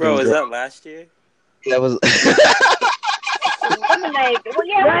smoking. Bro, is that last year? That was. Lemonade. Well,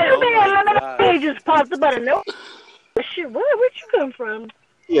 yeah, lemonade just popped up out of nowhere. Shit, where'd you come from?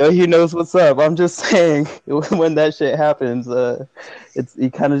 Yeah, he knows what's up. I'm just saying, when that shit happens, it's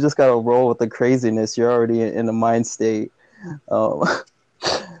you kind of just gotta roll with the craziness. You're already in a mind state.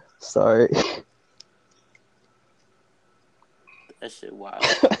 Sorry. That shit wild.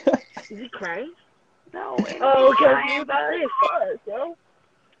 Is he crying? No. Oh, okay. You're about it. Fuck, yo.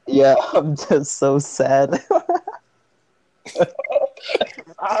 Yeah, I'm just so sad.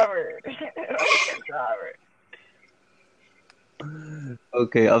 Robert.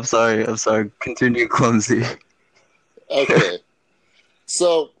 Okay, I'm sorry. Continue, Clumsy. Okay.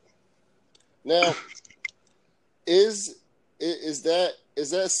 So now, is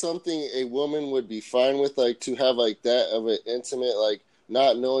that something a woman would be fine with, like to have like that of an intimate, like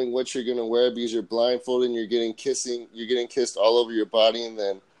not knowing what you're gonna wear because you're blindfolded and you're getting kissed all over your body, and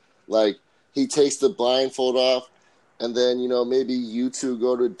then like he takes the blindfold off, and then maybe you two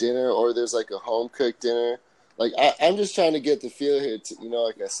go to dinner, or there's like a home cooked dinner. Like I'm just trying to get the feel here,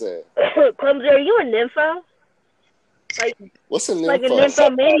 like I said. Clumsy, are you a nympho? Like What's a nympho? Like a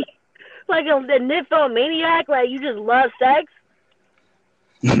nymphomaniac? Like a nymphomaniac? Like you just love sex?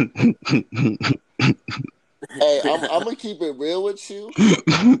 Hey, I'm gonna keep it real with you.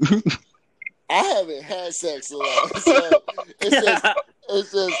 I haven't had sex in a while, so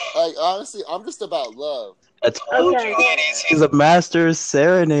it's just like honestly, I'm just about love. I told you, ladies, he's a master of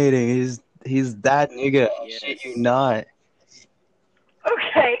serenading. He's that nigga. Yes. Shit, you not.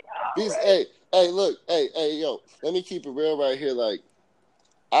 Okay. Hey, look, hey, yo, let me keep it real right here. Like,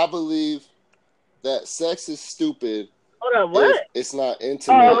 I believe that sex is stupid. Hold on, what? If it's not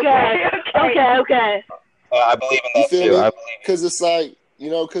intimate. Oh, okay. I believe in that too. Because it's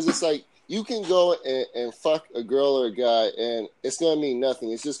like you can go and fuck a girl or a guy, and it's gonna mean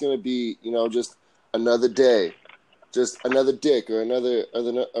nothing. It's just gonna be, just another day, just another dick or another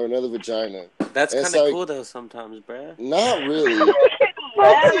vagina. That's kind of cool though sometimes, bruh. Not really.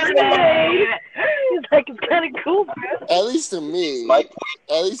 He's like, it's kind of cool, bro. At least to me,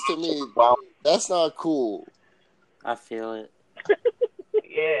 that's not cool. I feel it.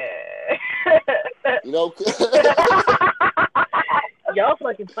 Yeah. Y'all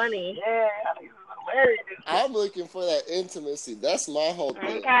fucking funny. Yeah. I'm looking for that intimacy. That's my whole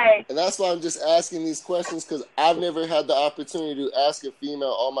thing. Okay. And that's why I'm just asking these questions, because I've never had the opportunity to ask a female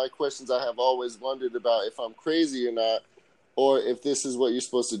all my questions I have always wondered about, if I'm crazy or not, or if this is what you're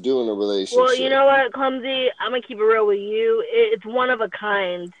supposed to do in a relationship. Well, you know what, Clumsy? I'm going to keep it real with you. It's one of a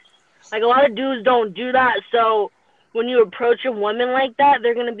kind. Like, a lot of dudes don't do that, so when you approach a woman like that,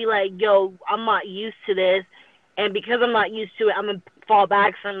 they're going to be like, yo, I'm not used to this, and because I'm not used to it, I'm going to fall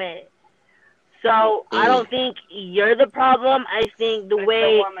back from it. So I don't think you're the problem. I think the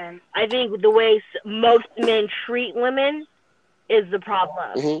way most men treat women is the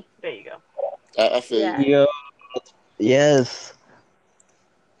problem. Mm-hmm. There you go. I feel you. Yo, yes.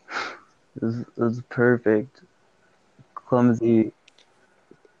 This is perfect. Clumsy.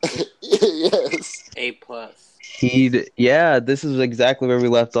 Yes. A+. Yeah, this is exactly where we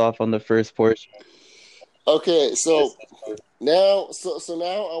left off on the first portion. Okay, so now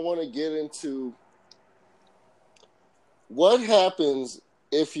I want to get into what happens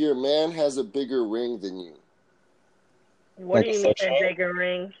if your man has a bigger ring than you. What do you mean a bigger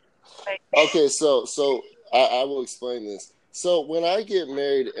ring? Okay, so I will explain this. So when I get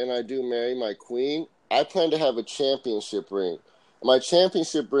married and I do marry my queen, I plan to have a championship ring. My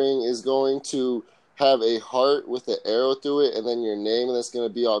championship ring is going to have a heart with an arrow through it, and then your name, and that's going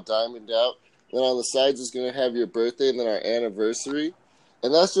to be all diamond out. Then on the sides is going to have your birthday and then our anniversary.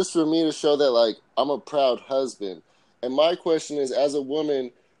 And that's just for me to show that, like, I'm a proud husband. And my question is, as a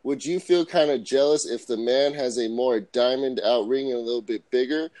woman, would you feel kind of jealous if the man has a more diamond out ring and a little bit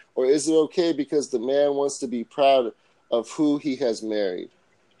bigger? Or is it okay because the man wants to be proud of who he has married?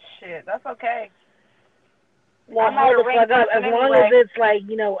 Shit, that's okay. Well, I'm not a ring person as long as it's, like,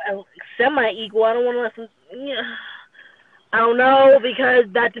 semi-equal. I don't want to listen. Yeah. I don't know, because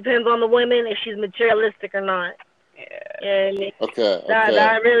that depends on the woman, if she's materialistic or not. Yeah. And Okay.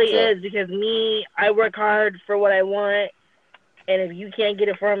 That really is, because I work hard for what I want, and if you can't get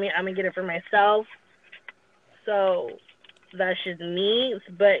it for me, I'm going to get it for myself. So that's just me.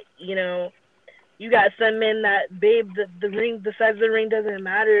 But you got some men that, babe, the ring, the size of the ring doesn't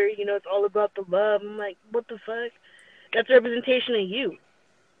matter. It's all about the love. I'm like, what the fuck? That's a representation of you.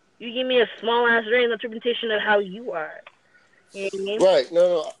 You give me a small ass ring, that's a representation of how you are. You know what I mean? Right.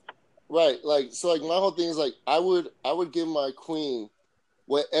 No. Right. Like, so, like, my whole thing is, like, I would give my queen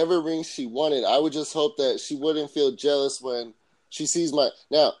whatever ring she wanted. I would just hope that she wouldn't feel jealous when she sees my.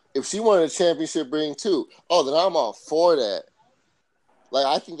 Now, if she wanted a championship ring too, then I'm all for that. Like,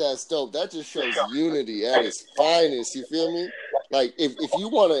 I think that's dope. That just shows unity at its finest. You feel me? Like, if you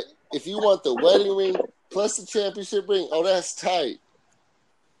want the wedding ring plus the championship ring, that's tight.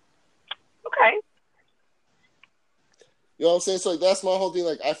 Okay. You know what I'm saying? So, like, that's my whole thing.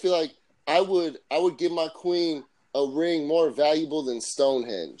 Like, I feel like I would give my queen a ring more valuable than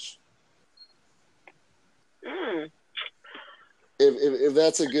Stonehenge. Mm. If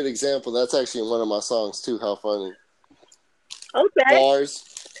that's a good example, that's actually in one of my songs too. How funny. Okay. Bars.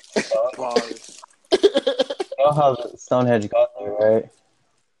 Bars. You know how Stonehenge got there, right?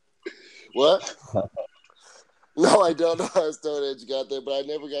 What? No, I don't know how Stonehenge got there, but I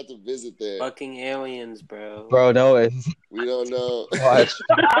never got to visit there. Fucking aliens, bro. Bro, no, it's We don't know. watch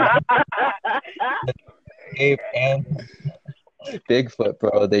Ape and Bigfoot,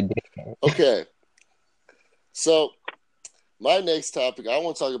 bro. They did. Okay. So, my next topic, I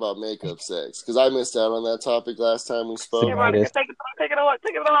want to talk about makeup sex because I missed out on that topic last time we spoke. Come on, take it on, nigga. Take it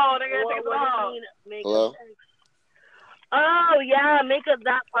on. Hello? Oh, yeah, make up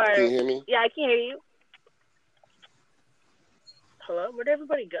that part. Can you hear me? Yeah, I can hear you. Hello? Where'd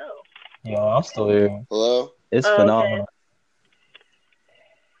everybody go? Yeah, I'm still here. Hello? It's Oh, phenomenal.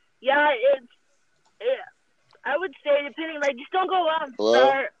 Yeah, I would say, depending, like, just don't go out and Hello?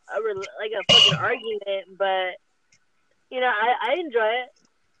 start a fucking argument, but, I enjoy it.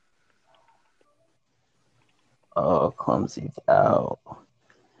 Oh, Clumsy's out.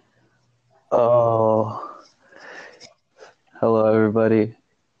 Oh. Hello, everybody.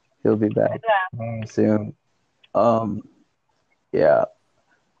 He'll be back very soon. Yeah.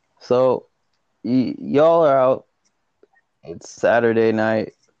 So, y'all are out. It's Saturday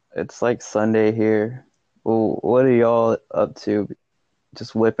night. It's like Sunday here. Well, what are y'all up to?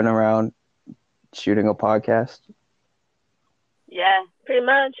 Just whipping around, shooting a podcast? Yeah. Pretty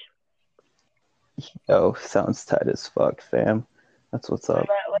much. Yo, sounds tight as fuck, fam. That's what's up.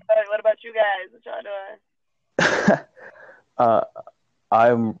 What about you guys? What y'all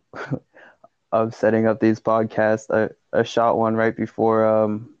doing? I'm setting up these podcasts. I shot one right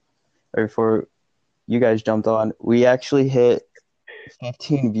before you guys jumped on. We actually hit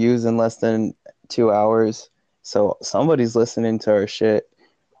 15 views in less than 2 hours. So somebody's listening to our shit.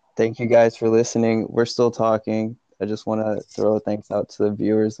 Thank you guys for listening. We're still talking. I just want to throw thanks out to the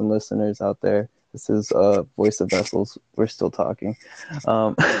viewers and listeners out there. This is Voice of Vessels. We're still talking.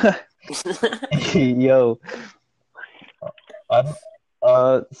 Yo.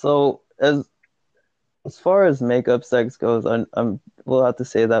 So as far as makeup sex goes, we'll have to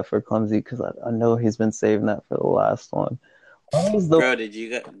say that for Clumsy because I know he's been saving that for the last one. Bro, did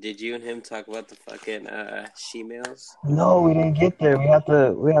you and him talk about the fucking she-males? No, we didn't get there.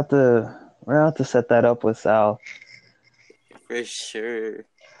 We're gonna have to set that up with Sal. For sure.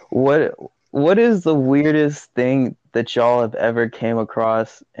 What is the weirdest thing that y'all have ever came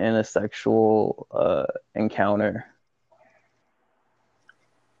across in a sexual encounter?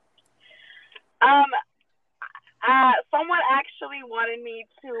 Someone actually wanted me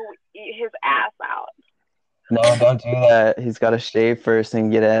to eat his ass out. No, don't do that. He's got to shave first and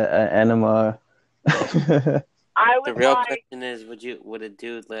get an enema. I was The real like, question is, would a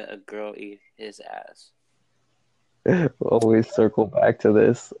dude let a girl eat his ass? Always circle back to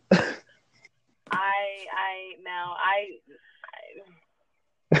this. No,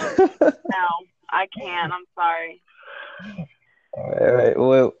 I can't. I'm sorry. All right.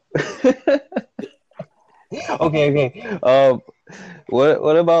 Well, okay.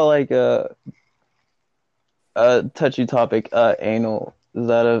 What about like a touchy topic? Anal. Is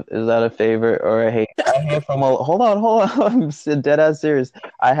that a favorite or a hate? I hear from hold on. I'm dead ass serious.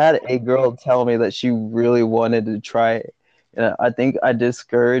 I had a girl tell me that she really wanted to try it. And I think I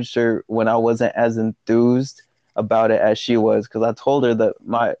discouraged her when I wasn't as enthused about it as she was, because I told her that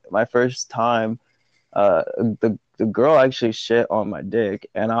my first time, the girl actually shit on my dick,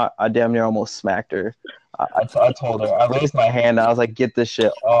 and I damn near almost smacked her. I told her, I raised my hand, and I was like, "Get this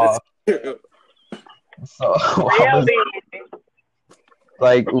shit off." So I was,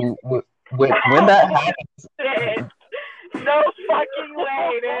 like, when that happens, no fucking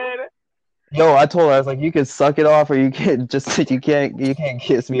way, dude. yo, I told her, I was like, "You can suck it off, or you can't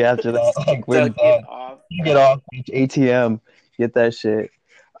kiss me after that." Like, we're Suck done. it off. Get off ATM. Get that shit.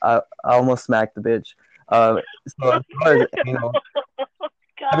 I almost smacked the bitch. So as far as I mean,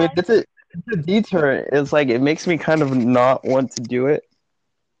 God. it's a deterrent. It's like it makes me kind of not want to do it.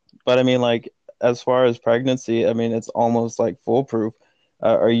 But I mean, like as far as pregnancy, I mean, it's almost like foolproof.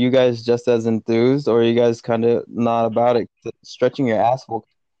 Are you guys just as enthused, or are you guys kind of not about it? Stretching your asshole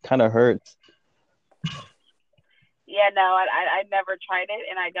kind of hurts. Yeah, no, I never tried it,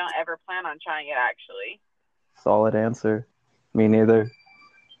 and I don't ever plan on trying it, actually. Solid answer. Me neither.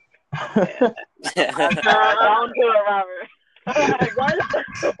 Don't do it, Robert. What?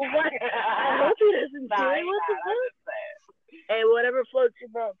 What? I hope he doesn't do it. What the fuck? Hey, whatever floats your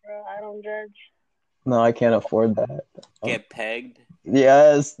boat, bro. I don't judge. No, I can't afford that. Get pegged.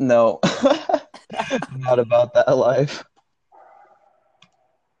 Yes, no. Not about that life.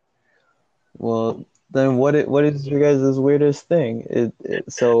 Well, then what is your guys' weirdest thing?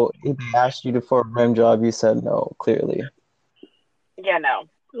 So if they asked you for a rim job, you said no, clearly. Yeah, no.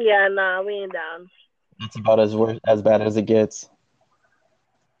 Yeah, nah, we ain't down. It's about as bad as it gets.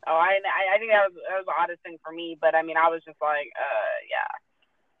 Oh, I think that was the oddest thing for me, but I mean, I was just like, yeah.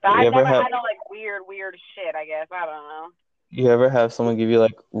 But I never had no like weird shit, I guess. I don't know. You ever have someone give you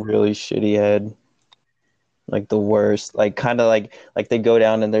like really shitty head? Like the worst, like kind of like they go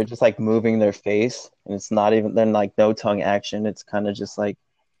down and they're just like moving their face, and it's not even then like no tongue action. It's kind of just like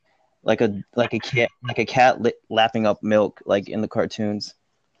a cat lapping up milk like in the cartoons,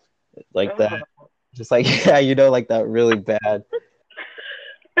 like that. Just like yeah, like that really bad.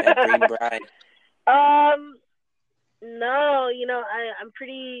 That Green Bride. No, I'm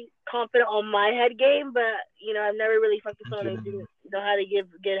pretty confident on my head game, but I've never really fucked with someone who didn't know how to give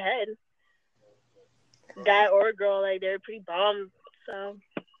good head. Guy or girl, like they're pretty bomb. So.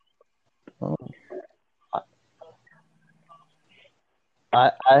 Oh.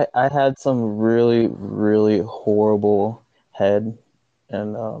 I had some really really horrible head,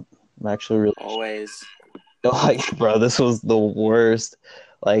 and I'm actually really always like, bro, this was the worst.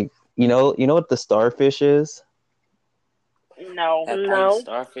 Like, you know what the starfish is? No.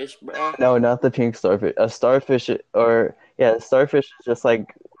 Starfish, bro. No, not the pink starfish. A starfish, starfish is just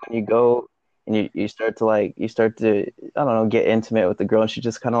like when you go and you start to I don't know, get intimate with the girl, and she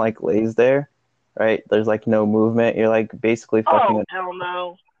just kind of like lays there, right? There's like no movement. You're like basically fucking. Oh hell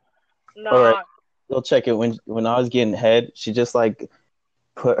no. No. All right, you'll check it. When I was getting head, she just like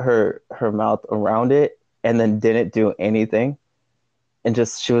put her mouth around it and then didn't do anything, and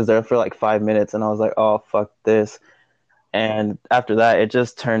just she was there for like 5 minutes, and I was like, oh fuck this. And after that, it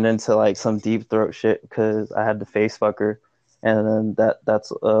just turned into like some deep throat shit because I had to face fuck her, and then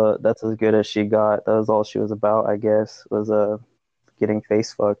that's as good as she got. That was all she was about, I guess, was getting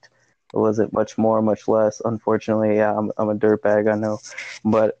face fucked. It wasn't much more, much less. Unfortunately, yeah, I'm a dirtbag, I know,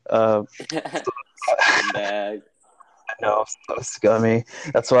 but bag. No, so scummy.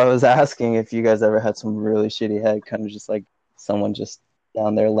 That's why I was asking if you guys ever had some really shitty head, kind of just like someone just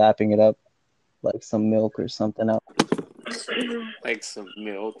down there lapping it up like some milk or something else. Like some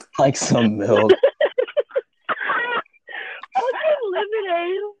milk. Like some milk.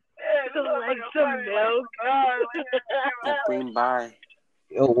 Lemonade. Like some milk. Green by.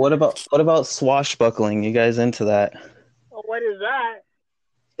 Yo, what about swashbuckling? You guys into that? What is that?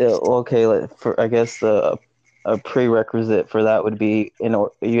 Yeah, okay, I guess a prerequisite for that would be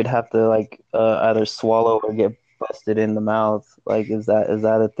you'd have to like either swallow or get busted in the mouth. Like, is that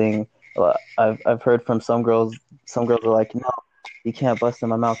a thing? I've heard from some girls. Some girls are like, no, you can't bust in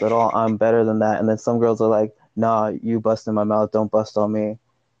my mouth at all. I'm better than that. And then some girls are like, nah, you bust in my mouth, don't bust on me,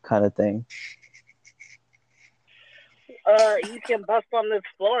 kind of thing. You can bust on this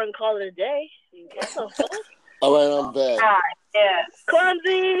floor and call it a day. All right, I'm back. Yeah.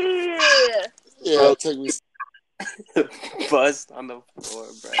 Clumsy. Yeah, it took me. Bust on the floor,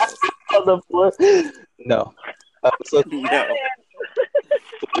 bro. On the floor? No. No.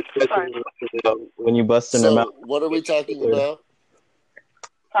 When you bust in her mouth. What are we talking about?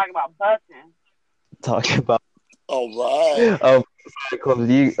 Talking about busting. Talking about. All right. Oh,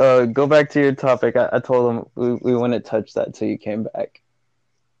 Clumsy, go back to your topic. I told him we wouldn't touch that till you came back.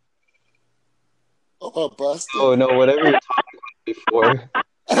 Oh, busting? Oh, no, whatever you talking about before.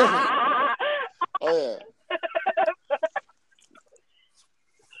 Oh, yeah.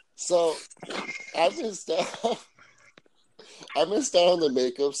 So, I missed out on the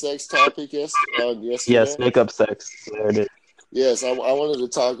makeup sex topic yesterday. Yes, makeup sex. There it is. Yes, I wanted to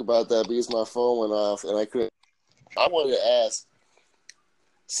talk about that because my phone went off and I couldn't. I wanted to ask,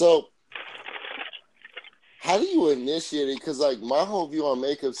 so how do you initiate it? Because, like, my whole view on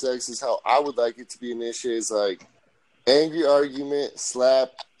makeup sex is how I would like it to be initiated. It's like angry argument, slap,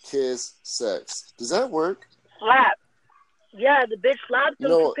 kiss, sex. Does that work? Slap. Yeah, the bitch slapped him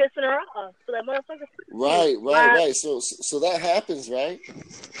No. for pissing her off. So that motherfucker. Right. So that happens, right?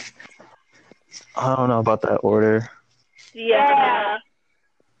 I don't know about that order. Yeah.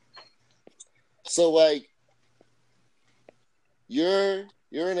 So like, you're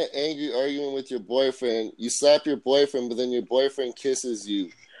in an angry argument with your boyfriend. You slap your boyfriend, but then your boyfriend kisses you.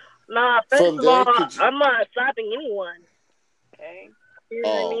 Nah, first From of there, all, could you- I'm not slapping anyone. Okay. You know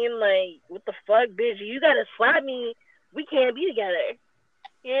what I mean? Like, what the fuck, bitch? You gotta slap me. We can't be together.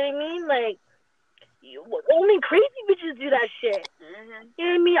 You know what I mean? Like, only crazy bitches do that shit. Mm-hmm. You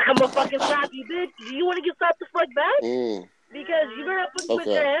know what I mean? I'm gonna fucking slap you, bitch. Do you want to get slapped the fuck back? Mm. Because you better fucking put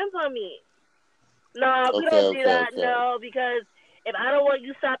Okay. your hands on me. No, we Okay, don't do okay, that. okay. No, because if I don't want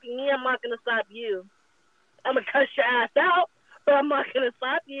you slapping me, I'm not gonna slap you. I'm gonna cuss your ass out, but I'm not gonna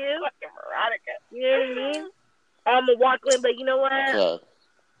slap you. Fucking Veronica. You know what I mean? I'm gonna walk away, but you know what? Okay.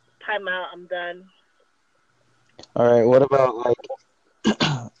 Time out. I'm done. All right, what about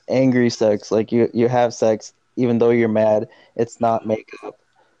like angry sex? Like you have sex even though you're mad. It's not makeup.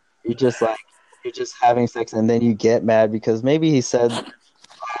 You're just having sex and then you get mad because maybe he said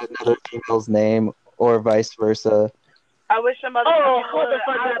another female's name or vice versa. I wish some other Oh, people hold the would-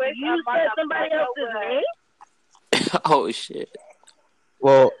 fuck I up. wish You a said somebody motherfucker else's would. name? Oh shit.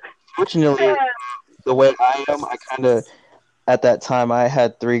 Well, fortunately, the way I am, I kind of at that time I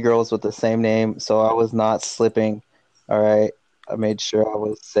had 3 girls with the same name, so I was not slipping. All right, I made sure I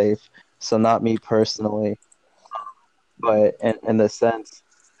was safe. So not me personally, but in the sense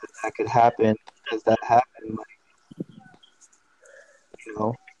that could happen, because that happened. Like, you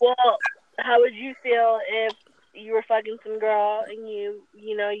know, Well, how would you feel if you were fucking some girl and you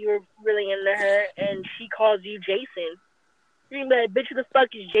were really into her and she calls you Jason? You're gonna be like, bitch, who the fuck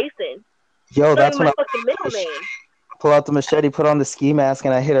is Jason? yo, It's not that's even when my I fucking middle name. pull out the machete, put on the ski mask,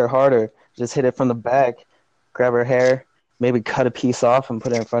 and I hit her harder. Just hit it from the back, grab her hair, maybe cut a piece off and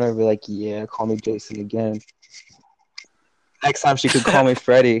put it in front of her. Be like, yeah, call me Jason again. Next time she could call me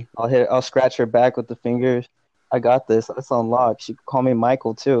Freddy. I'll scratch her back with the fingers. I got this. That's unlocked. She could call me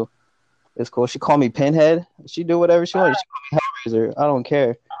Michael too. It's cool. She call me Pinhead. She do whatever she wants. She call me Hellraiser. I don't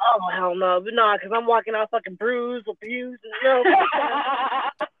care. Oh, hell no. But no, because I'm walking out fucking bruised, abused, and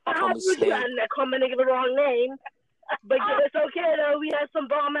Call me Snake. I call my nigga the wrong name. But it's okay, though. We had some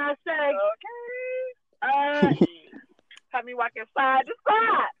bomb-ass sex. Okay. Have me walking side to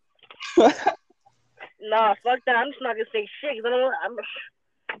side. Nah, fuck that. I'm just not going to say shit, because I don't want...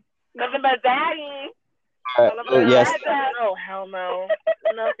 Nothing but daddy. Yes. Oh, hell no.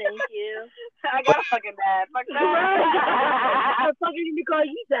 No, thank you. I got a fucking dad. Fuck that. What the fuck are you going to call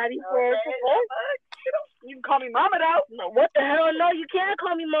you daddy for? You can call me mama though. No, what the hell? No, you can't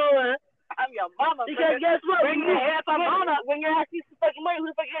call me mama. I'm your mama. Because guess what? Bring your ass on mama. When you're asking for fucking money, who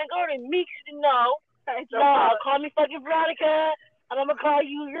the fuck you gonna go to? Meeks? No. Ain't your No, mama. call me fucking Veronica, and I'm gonna call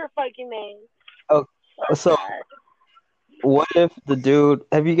you your fucking name. Oh, so what if the dude?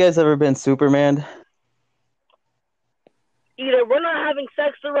 Have you guys ever been Superman? Either we're not having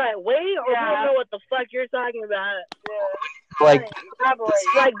sex the right way, or we Yeah. don't know what the fuck you're talking about. Like,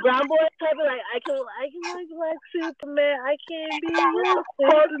 Like brown boy type of like I can look like Superman. I can be your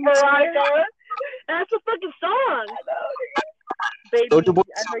Veronica. That's a fucking song. Baby, Soulja Boy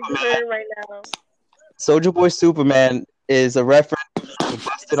I know you heard it right now. Soulja Boy Superman is a reference to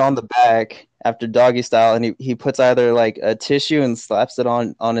busted on the back after doggy style, and he puts either like a tissue and slaps it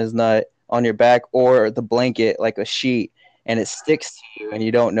on his nut on your back, or the blanket like a sheet, and it sticks to you and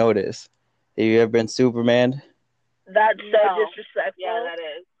you don't notice. Have you ever been Superman? That's so No. disrespectful. Yeah, that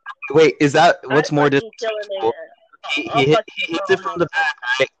is. Wait, is that what's I'm more fucking disrespectful? killing it. He hits it from the back,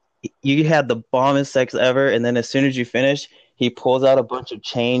 right? You had the bombest sex ever, and then as soon as you finish, he pulls out a bunch of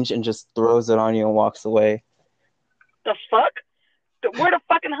change and just throws it on you and walks away. The fuck? Where the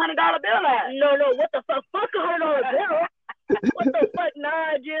fucking $100 bill at? No, what the fuck? Fuck $100 bill. What the fuck?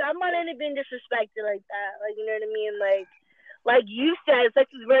 Nah, dude, I'm not even being disrespected like that. Like, you know what I mean? Like you said, sex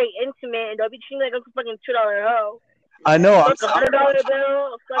is very intimate, and don't be treating me like a fucking $2 hoe. I know. I'm Fuck $100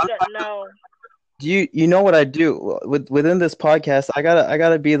 bill. Fuck that. No. You know what I do within this podcast? I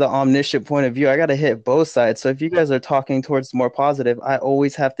gotta be the omniscient point of view. I gotta hit both sides. So if you guys are talking towards more positive, I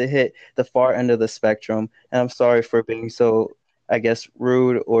always have to hit the far end of the spectrum. And I'm sorry for being so, I guess,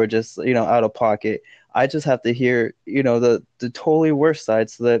 rude or just out of pocket. I just have to hear the totally worst side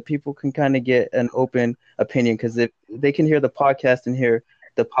so that people can kind of get an open opinion. Because if they can hear the podcast and hear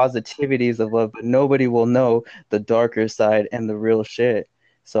the positivities of love, but nobody will know the darker side and the real shit.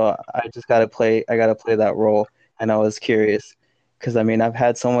 So I just gotta play that role, and I was curious, because I mean I've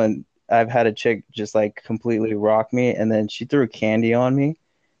had a chick just like completely rock me, and then she threw candy on me,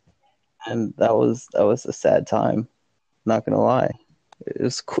 and that was a sad time. Not gonna lie, it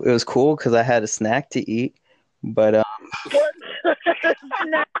was cool because I had a snack to eat, but What?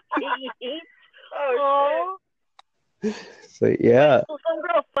 Snack to eat? Oh, but yeah, so some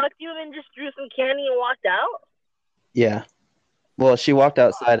girl fucked you and then just threw some candy and walked out? yeah. Well, she walked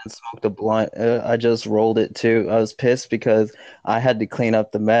outside and smoked a blunt. I just rolled it too. I was pissed because I had to clean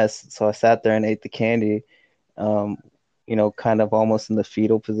up the mess, so I sat there and ate the candy. Um, kind of almost in the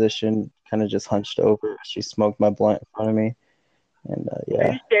fetal position, kind of just hunched over. She smoked my blunt in front of me, and Are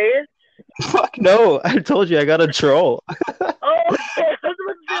yeah. you serious? Fuck no! I told you I got a troll. Oh, okay. I was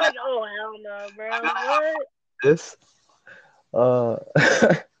about to be like, oh, hell no, bro. What? This,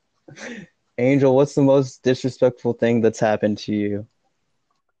 Angel, what's the most disrespectful thing that's happened to you?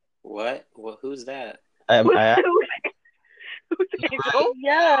 What? Who's that? Who's Angel?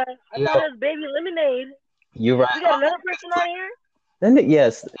 Yeah, I thought it was Baby Lemonade. You right? We got another person on here? Then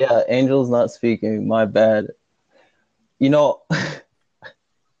yes, yeah. Angel's not speaking. My bad. This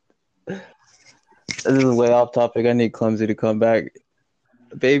is way off topic. I need Clumsy to come back.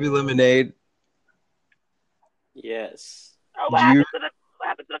 Baby Lemonade. Yes. Oh, what happened to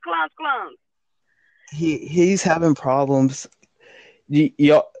the clowns? He's having problems.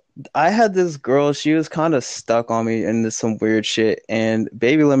 I had this girl. She was kind of stuck on me into some weird shit. And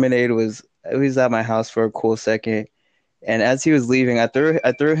Baby Lemonade was at my house for a cool second. And as he was leaving, I threw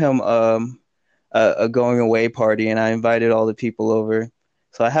him a going away party, and I invited all the people over.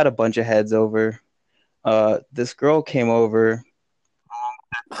 So I had a bunch of heads over. This girl came over.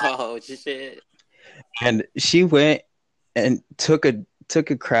 Oh shit! And she went and took a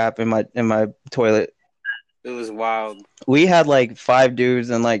crap in my toilet. It was wild. We had like 5 dudes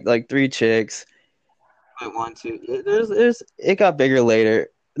and like 3 chicks. Wait, 1, 2. It got bigger later.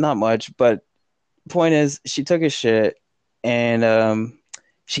 Not much, but point is, she took a shit and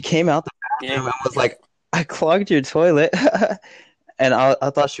she came out the bathroom and was like, "I clogged your toilet," and I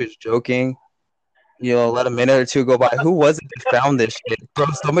thought she was joking. Let a minute or two go by. Who was it that found this shit? Bro,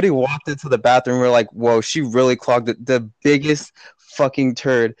 somebody walked into the bathroom. We're like, whoa, she really clogged the biggest fucking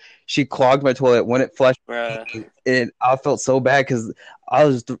turd. She clogged my toilet when it flushed. Bruh. And I felt so bad because I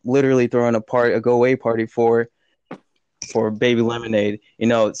was literally throwing a go away party for Baby Lemonade.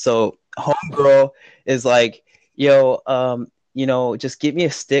 So homegirl is like, yo, just get me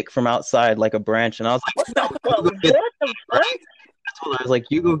a stick from outside, like a branch. And I was like, what the fuck? I was like,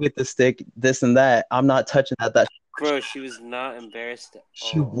 you go get the stick, this and that. I'm not touching that. Bro, she was not embarrassed at all.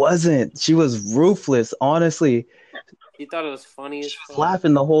 She wasn't. She was ruthless, honestly. She thought it was funny as fuck. fuck.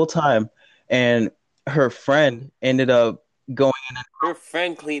 Laughing the whole time. And her friend ended up going in. Her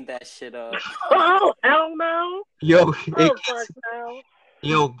friend cleaned that shit up. Oh, hell no.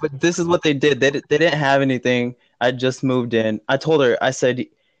 But this is what they did. They didn't have anything. I just moved in. I told her, I said,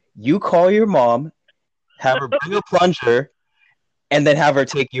 you call your mom, have her bring a plunger, and then have her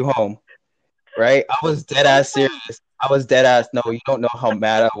take you home, right? I was dead ass serious. I was dead ass. No, you don't know how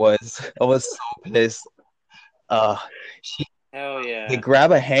mad I was. I was so pissed. Hell yeah. They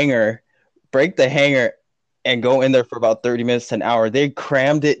grab a hanger, break the hanger, and go in there for about 30 minutes to an hour. They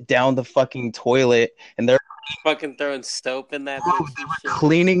crammed it down the fucking toilet, and they're fucking throwing soap in that. Bro, they were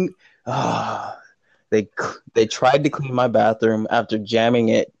cleaning. They tried to clean my bathroom after jamming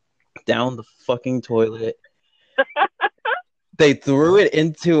it down the fucking toilet. They threw it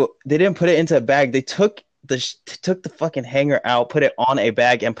into. They didn't put it into a bag. They took the fucking hanger out, put it on a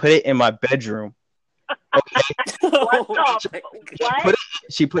bag, and put it in my bedroom. Okay.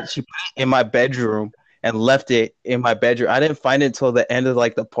 She put it in my bedroom and left it in my bedroom. I didn't find it until the end of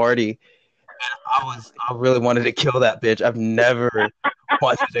like the party. And I really wanted to kill that bitch. I've never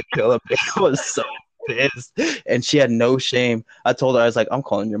wanted to kill a bitch. I was so pissed, and she had no shame. I told her, I was like, I'm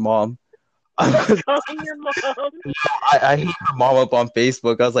calling your mom. Calling your mom. I hit her mom up on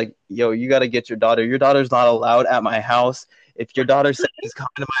Facebook. I was like, yo, you got to get your daughter. Your daughter's not allowed at my house. If your daughter says she's coming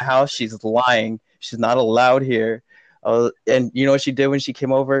to my house, she's lying. She's not allowed here. And you know what she did when she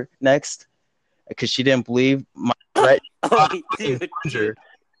came over next? Because she didn't believe my threat.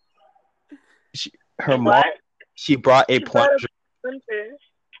 Her mom, she brought a plunger.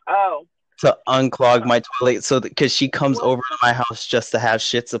 Oh. To unclog my toilet, so because she comes over to my house just to have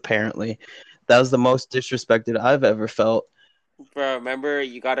shits. Apparently, that was the most disrespected I've ever felt. Bro, remember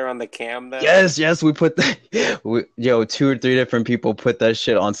you got her on the cam though? Yes, we put 2 or 3 different people put that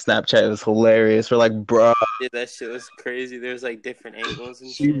shit on Snapchat. It was hilarious. We're like, bro, yeah, that shit was crazy. There's like different angles and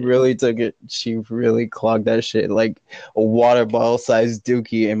she really took it. She really clogged that shit like a water bottle sized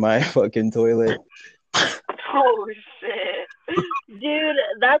dookie in my fucking toilet. Oh shit. Dude,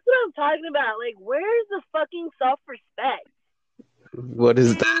 that's what I'm talking about. Like, where's the fucking self-respect? What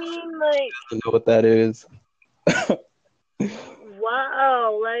is that? I mean, like, I don't know what that is.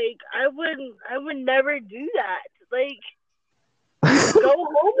 wow, like I would never do that. Like, go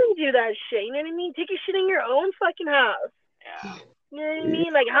home and do that shit. You know what I mean? Take a shit in your own fucking house. Yeah. You know what I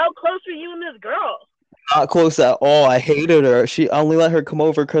mean? Like, how close were you and this girl? Not close at all. I hated her. She only let her come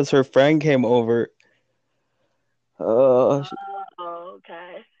over because her friend came over. Uh, Oh,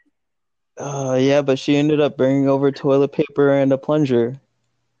 okay. yeah, but she ended up bringing over toilet paper and a plunger.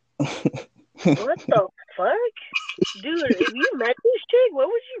 What the fuck? Dude, if you met this chick, what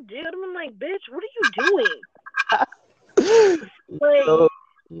would you do? I'd have been like, bitch, what are you doing? Like, So,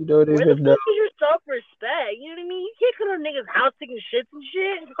 you don't where the even know. fuck is your self-respect? You know what I mean? You can't come to a nigga's house taking shits and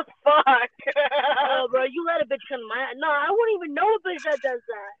shit. Fuck. Oh, bro, you let a bitch come to my house. No, I wouldn't even know a bitch that does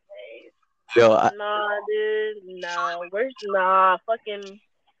that. Yo, Nah, dude. No. Nah, fucking.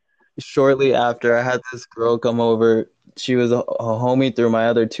 shortly after, I had this girl come over. She was a homie through my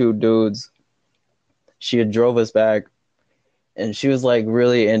other two dudes. She had drove us back, and she was like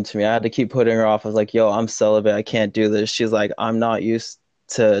really into me. I had to keep putting her off. I was like, yo, I'm celibate. I can't do this. She's like, I'm not used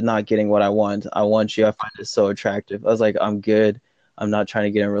to not getting what I want. I want you. I find it so attractive. I was like, I'm good. I'm not trying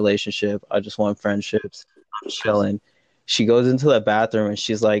to get in a relationship. I just want friendships. I'm chilling. She goes into the bathroom and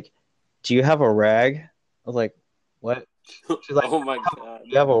she's like, do you have a rag? I was like, what? She's like, Oh my god.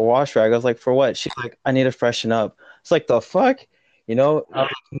 you have a wash rag? I was like, for what? She's like, I need to freshen up. It's like, the fuck? You know, I was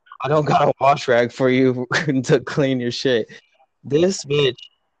like, I don't got a wash rag for you to clean your shit. This bitch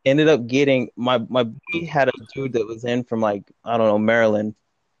ended up getting my buddy had a dude that was in from like, I don't know, Maryland.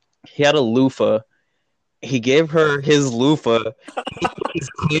 He had a loofah. He gave her his loofah. He's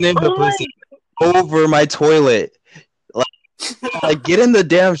cleaning her Oh my. pussy over my toilet. Like get in the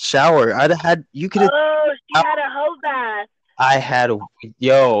damn shower. I'd had you could have. Oh, she had a hoe bath. I had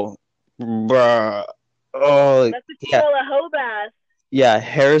yo, bruh. Oh That's what you yeah, call a hoe bath. yeah. A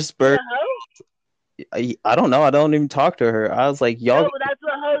Harrisburg. hoe? I don't know. I don't even talk to her. I was like, y'all. No, but that's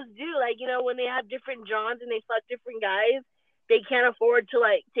what hoes do. Like, you know, when they have different johns and they fuck different guys, they can't afford to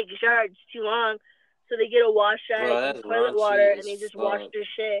like take a shower. It's too long, so they get a wash rag Bro, and that's toilet raunchy water, and as they just fuck. wash their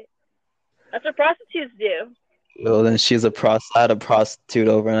shit. That's what prostitutes do. Well, then she's a I had a prostitute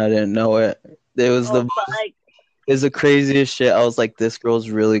over and I didn't know it. It was Oh, fuck. it was the craziest shit. I was like, this girl's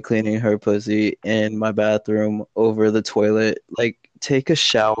really cleaning her pussy in my bathroom over the toilet. Like, take a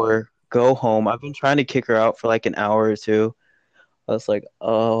shower, go home. I've been trying to kick her out for like an hour or two. I was like,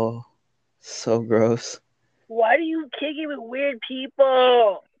 oh, so gross. Why do you kick it with weird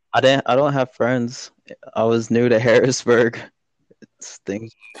people? I don't have friends. I was new to Harrisburg.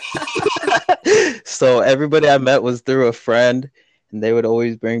 Things. So everybody I met was through a friend, and they would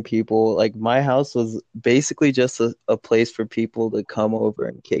always bring people. Like my house was basically just a place for people to come over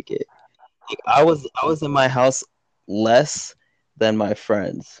and kick it. Like I was in my house less than my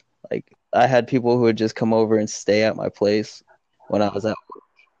friends. Like I had people who would just come over and stay at my place when I was at work.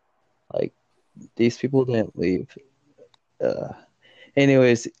 Like these people didn't leave.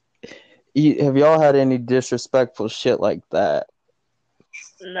 Anyways, have y'all had any disrespectful shit like that?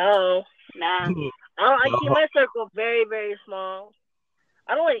 No. Nah. I keep my circle very, very small.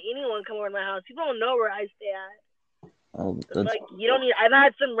 I don't let anyone come over to my house. People don't know where I stay at. Like, you don't need. I've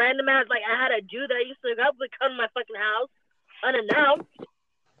had some random ass. Like, I had a dude that I used to look up would come to my fucking house unannounced.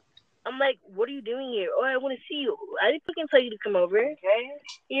 I'm like, what are you doing here? Oh, I want to see you. I didn't fucking tell you to come over. Okay.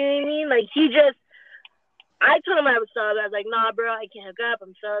 You know what I mean? Like, I told him I was celibate. I was like, nah, bro, I can't hook up.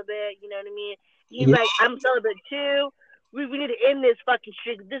 I'm celibate. You know what I mean? He's like, I'm celibate too. We need to end this fucking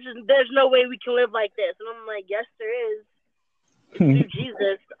shit. There's no way we can live like this. And I'm like, yes, there is. It's through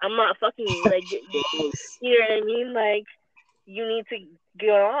Jesus. I'm not fucking you. Like, you know what I mean? Like, you need to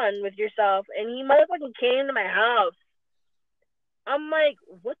go on with yourself. And he motherfucking came to my house. I'm like,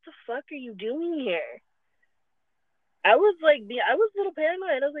 what the fuck are you doing here? I was a little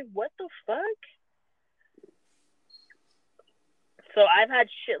paranoid. I was like, what the fuck? So I've had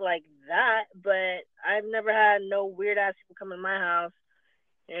shit like that, but I've never had no weird ass people come in my house.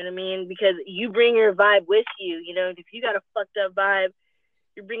 You know what I mean? Because you bring your vibe with you. You know, if you got a fucked up vibe,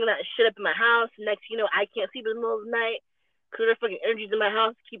 you're bringing that shit up in my house. Next, you know, I can't sleep in the middle of the night because there's fucking energies in my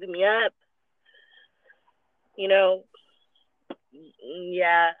house keeping me up. You know,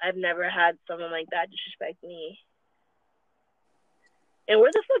 yeah, I've never had someone like that disrespect me. And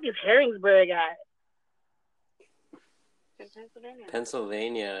where the fuck is Harrisburg at?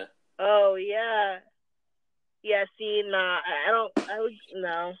 Pennsylvania. Oh, yeah. Yeah, see, nah,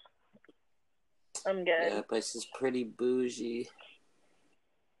 no. I'm good. Yeah, that place is pretty bougie.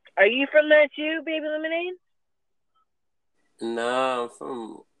 Are you from there too, Baby Lemonade? No, I'm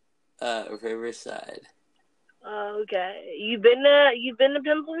from Riverside. Okay. You've been to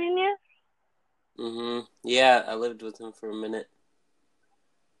Pennsylvania? Yeah, I lived with him for a minute.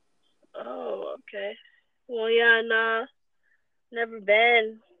 Oh, okay. Well, yeah, nah, never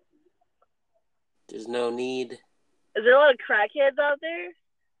been. There's no need. Is there a lot of crackheads out there?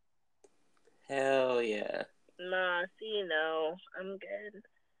 Hell yeah. Nah, see, no, I'm good.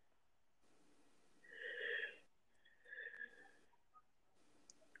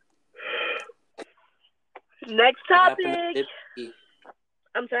 Next What happened topic. to Dipsy?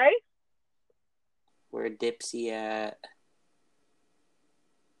 I'm sorry? Where Dipsy at?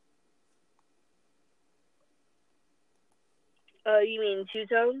 You mean Two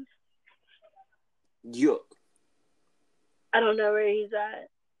Tones? Yo. I don't know where he's at.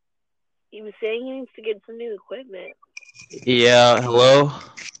 He was saying he needs to get some new equipment. Yeah, hello?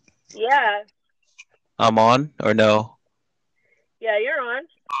 Yeah, I'm on or no? yeah, you're on.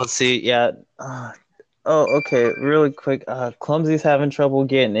 Let's see. Yeah. Okay. Really quick. Clumsy's having trouble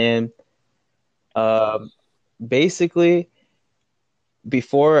getting in. Basically,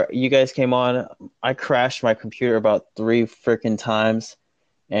 before you guys came on, I crashed my computer about 3 freaking times,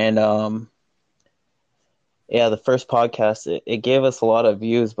 and yeah, the first podcast it gave us a lot of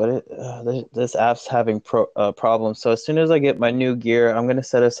views, but this app's having problems. So as soon as I get my new gear, I'm gonna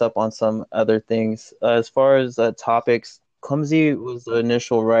set us up on some other things. As far as topics, Clumsy was the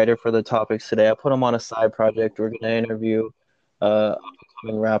initial writer for the topics today. I put him on a side project. We're gonna interview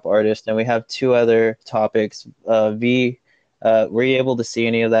upcoming rap artist, and we have 2 other topics. V, were you able to see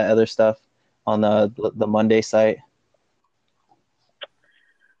any of that other stuff on the Monday site?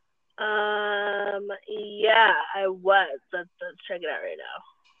 Yeah, I was. Let's check it out right now.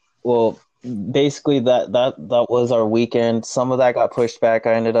 Well, basically that was our weekend. Some of that got pushed back.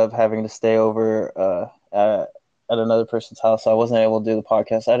 I ended up having to stay over at another person's house, so I wasn't able to do the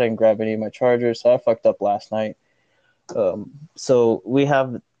podcast. I didn't grab any of my chargers, so I fucked up last night. So we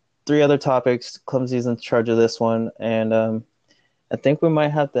have 3 other topics. Clumsy's in charge of this one, and I think we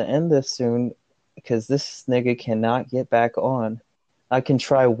might have to end this soon because this nigga cannot get back on. I can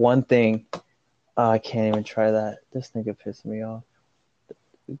try one thing. I can't even try that. This nigga pissed me off.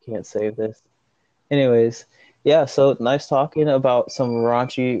 We can't save this. Anyways, yeah, so nice talking about some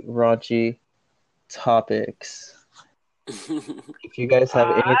raunchy topics. If you guys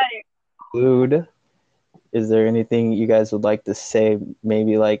have anything to include, is there anything you guys would like to say?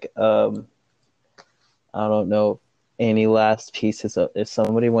 Maybe like, I don't know, any last pieces of, if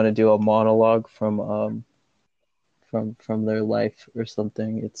somebody want to do a monologue from their life or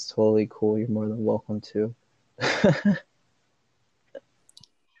something, it's totally cool. You're more than welcome to. I'm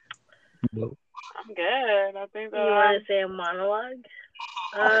good. I think You want to say a monologue?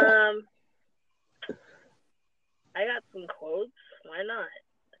 I got some quotes. Why not?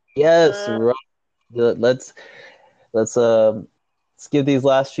 Yes, right. Let's give these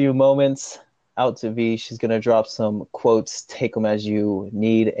last few moments out to V. She's gonna drop some quotes. Take them as you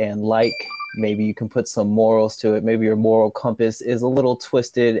need and like. Maybe you can put some morals to it. Maybe your moral compass is a little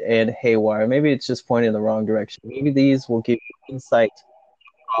twisted and haywire. Maybe it's just pointing in the wrong direction. Maybe these will give you insight to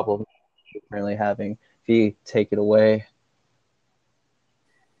the problem you're currently having. V, take it away.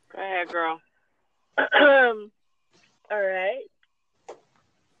 Go ahead, girl. All right.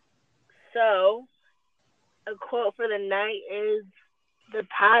 So, a quote for the night is, "The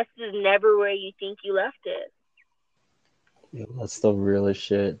past is never where you think you left it." Yeah, that's the realest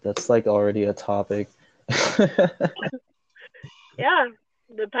shit. That's like already a topic. Yeah,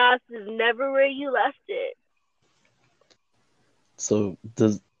 the past is never where you left it. So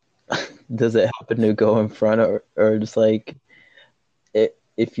does it happen to go in front or just like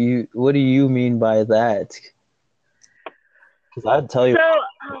if you, what do you mean by that? Because I'd tell you,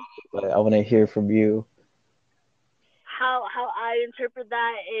 but I want to hear from you. How I interpret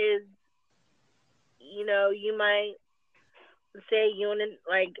that is, you might say you and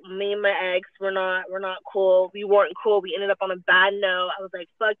like me and my ex, we're not cool. We weren't cool. We ended up on a bad note. I was like,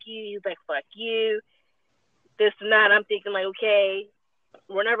 fuck you. He's like, fuck you. This and that. I'm thinking like, okay,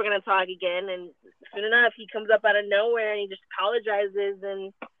 we're never gonna talk again. And soon enough, he comes up out of nowhere and he just apologizes,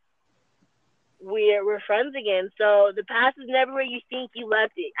 and we're friends again. So the past is never where you think you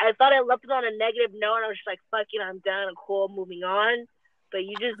left it. I thought I left it on a negative note, and I was just like, fuck it, I'm done. I'm cool, moving on. But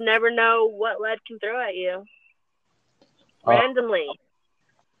you just never know what life can throw at you. Randomly.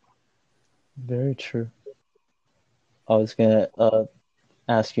 Very true. I was gonna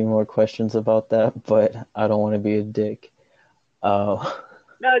ask you more questions about that, but I don't want to be a dick. No,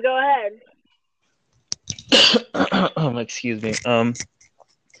 go ahead. Excuse me.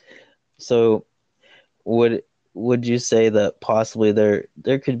 So would you say that possibly there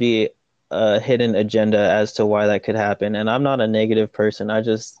could be a hidden agenda as to why that could happen. And I'm not a negative person. I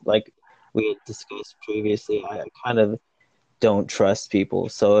just, like we had discussed previously, I kind of don't trust people.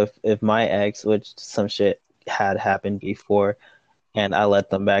 So if my ex, which some shit had happened before, and I let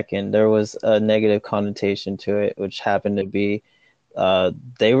them back in, there was a negative connotation to it, which happened to be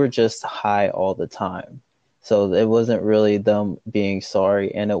they were just high all the time. So it wasn't really them being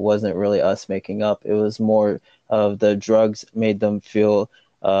sorry, and it wasn't really us making up. It was more of the drugs made them feel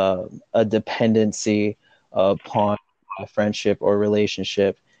a dependency upon a friendship or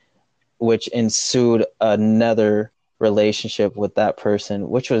relationship, which ensued another relationship with that person,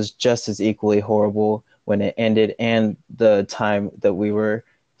 which was just as equally horrible when it ended, and the time that we were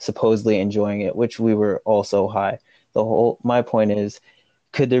supposedly enjoying it, which we were also high. My point is,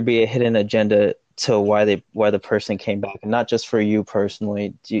 could there be a hidden agenda to why the person came back, and not just for you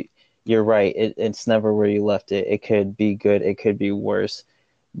personally? You're right. It's never where you left it. It could be good. It could be worse.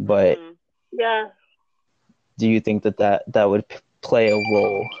 But Yeah. do you think that would play a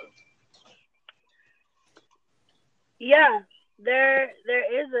role? Yeah, there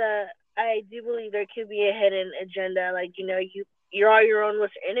is I do believe there could be a hidden agenda. Like, you are your own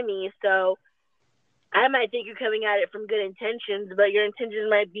worst enemy. So I might think you're coming at it from good intentions, but your intentions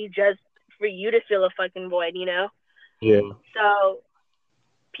might be just for you to fill a fucking void, Yeah. So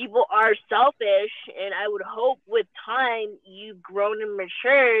people are selfish, and I would hope with time you've grown and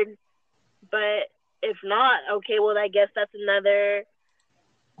matured. But if not, okay, well, I guess that's the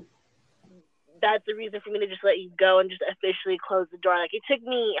reason for me to just let you go and just officially close the door. Like, it took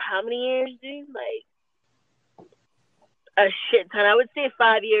me how many years, dude? Like, a shit ton. I would say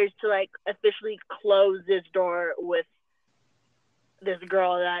 5 years to, like, officially close this door with this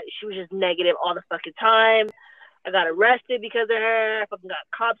girl that she was just negative all the fucking time. I got arrested because of her. I fucking got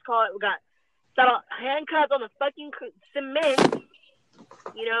cops called. We got handcuffed on the fucking cement.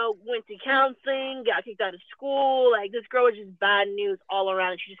 Went to counseling, got kicked out of school. Like, this girl was just bad news all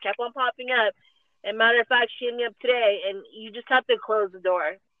around. She just kept on popping up. And matter of fact, she hit me up today, and you just have to close the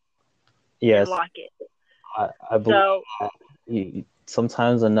door. Yes. And lock it. I believe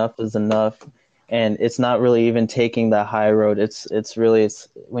sometimes enough is enough, and it's not really even taking the high road. It's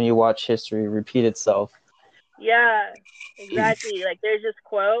when you watch history repeat itself. Yeah, exactly. Like, there's this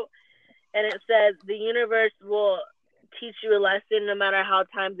quote, and it says, "The universe will teach you a lesson no matter how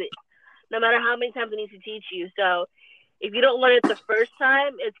many times it needs to teach you." So if you don't learn it the first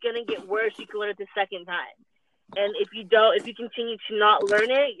time, it's gonna get worse. You can learn it the second time. And if you continue to not learn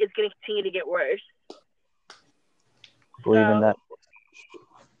it, it's gonna continue to get worse. Believe in that.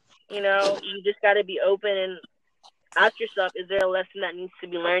 You just gotta be open and ask yourself, is there a lesson that needs to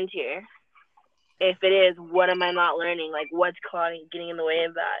be learned here? If it is, what am I not learning? Like, what's getting in the way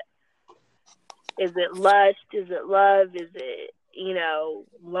of that? Is it lust? Is it love? Is it,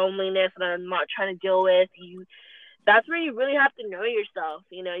 loneliness that I'm not trying to deal with? That's where you really have to know yourself.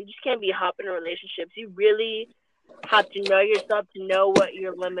 You just can't be hopping in relationships. You really have to know yourself to know what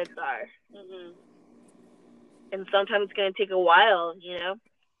your limits are. Mm-hmm. And sometimes it's going to take a while,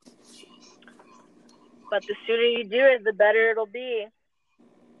 But the sooner you do it, the better it'll be.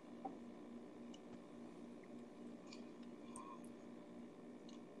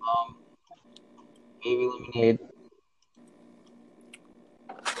 Baby Lemonade.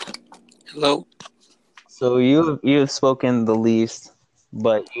 Hello. So you have spoken the least,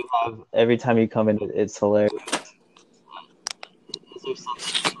 but you have, every time you come in, it's hilarious. Is there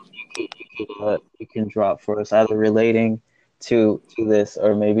something you can drop for us, either relating to this,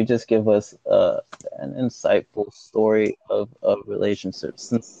 or maybe just give us an insightful story of relationships,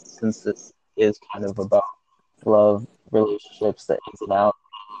 since this is kind of about love, relationships, the ins and outs,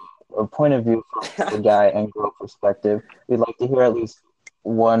 a point of view from the guy and girl perspective. We'd like to hear at least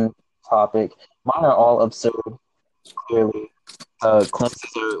one topic. Mine are all absurd, clearly.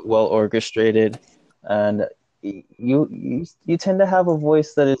 Clemson's are well orchestrated, and you tend to have a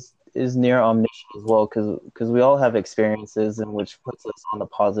voice that is near omniscient as well, because we all have experiences, in which puts us on the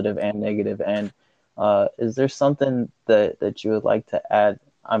positive and negative end. Is there something that you would like to add?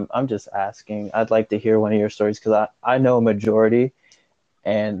 I'm just asking. I'd like to hear one of your stories, because I know a majority,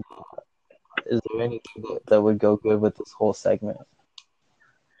 and is there anything that would go good with this whole segment?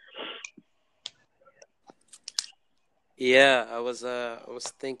 Yeah, I was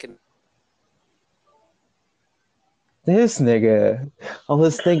thinking. This nigga, I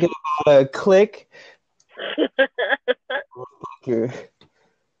was thinking about a click.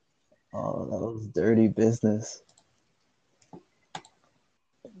 Oh, that was dirty business.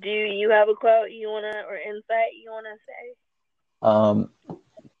 Do you have a quote or insight you wanna say?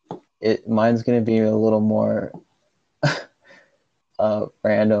 Mine's gonna be a little more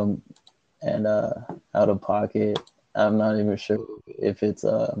random. and out of pocket. I'm not even sure if it's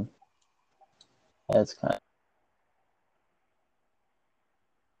that's kind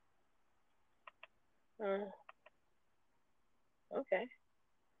Okay.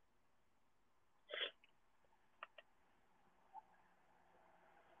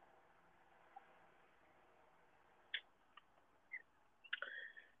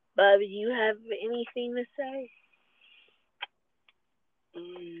 Bobby, do you have anything to say?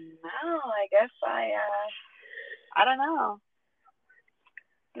 No, I guess I don't know.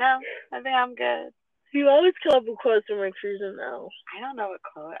 No, I think I'm good. You always come up with quotes from recruiters now. I don't know what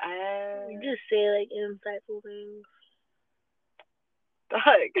quote. You just say like insightful things.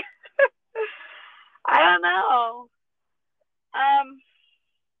 Doug. I don't know. I'm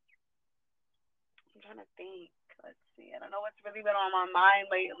trying to think. Let's see. I don't know what's really been on my mind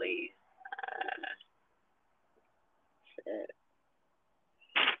lately. Shit.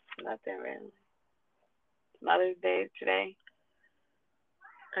 Nothing really. Mother's Day today.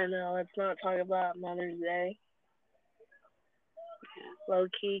 I know. Let's not talk about Mother's Day. Yeah. Low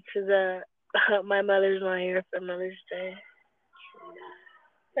key, cause my mother's not here for Mother's Day.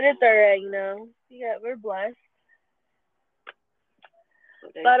 But it's alright, you know. Yeah, we're blessed.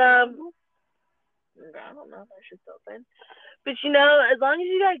 But I don't know if I should still say. But you know, as long as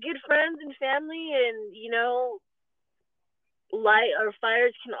you got good friends and family, and you know, light or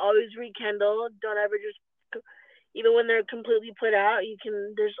fires can always rekindle. Don't ever just, even when they're completely put out, you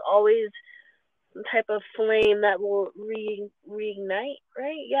can. There's always some type of flame that will reignite,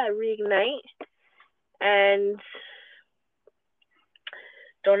 right? Yeah, reignite. And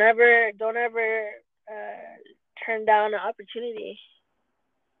don't ever turn down an opportunity,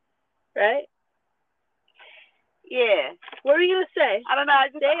 right? Yeah. What were you gonna say? I don't know. I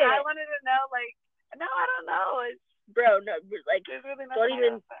wanted to know, like, no, I don't know. It's, bro, no, like, there's really don't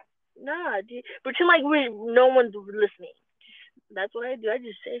even. Nah, dude. Pretend like no one's listening. That's what I do. I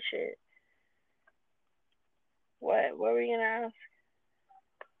just say shit. What were you gonna ask?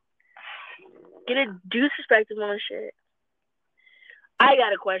 Get a disrespectful on shit. I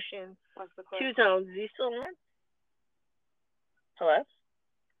got a question. What's the question? Two Tones, is he still on? Hello?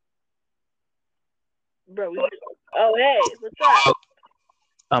 Bro, oh, hey, what's up?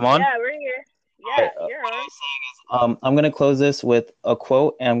 I'm on? Yeah, we're here. Yeah, you're on. I'm going to close this with a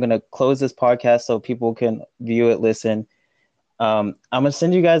quote, and I'm going to close this podcast so people can view it, listen. I'm going to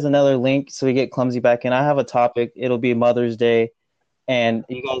send you guys another link so we get Clumsy back in. I have a topic. It'll be Mother's Day, and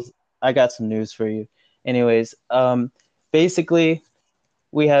you guys, I got some news for you. Anyways, basically,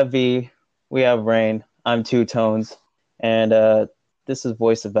 we have V, we have Rain, I'm Two Tones, and this is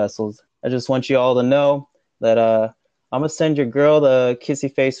Voice of Vessels. I just want you all to know that I'm going to send your girl the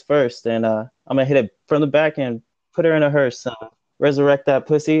kissy face first, and I'm going to hit it from the back and put her in a hearse. Resurrect that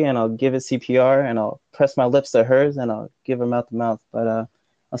pussy, and I'll give it CPR, and I'll press my lips to hers, and I'll give her mouth to mouth. But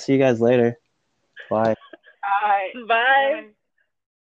I'll see you guys later. Bye. All right. Bye.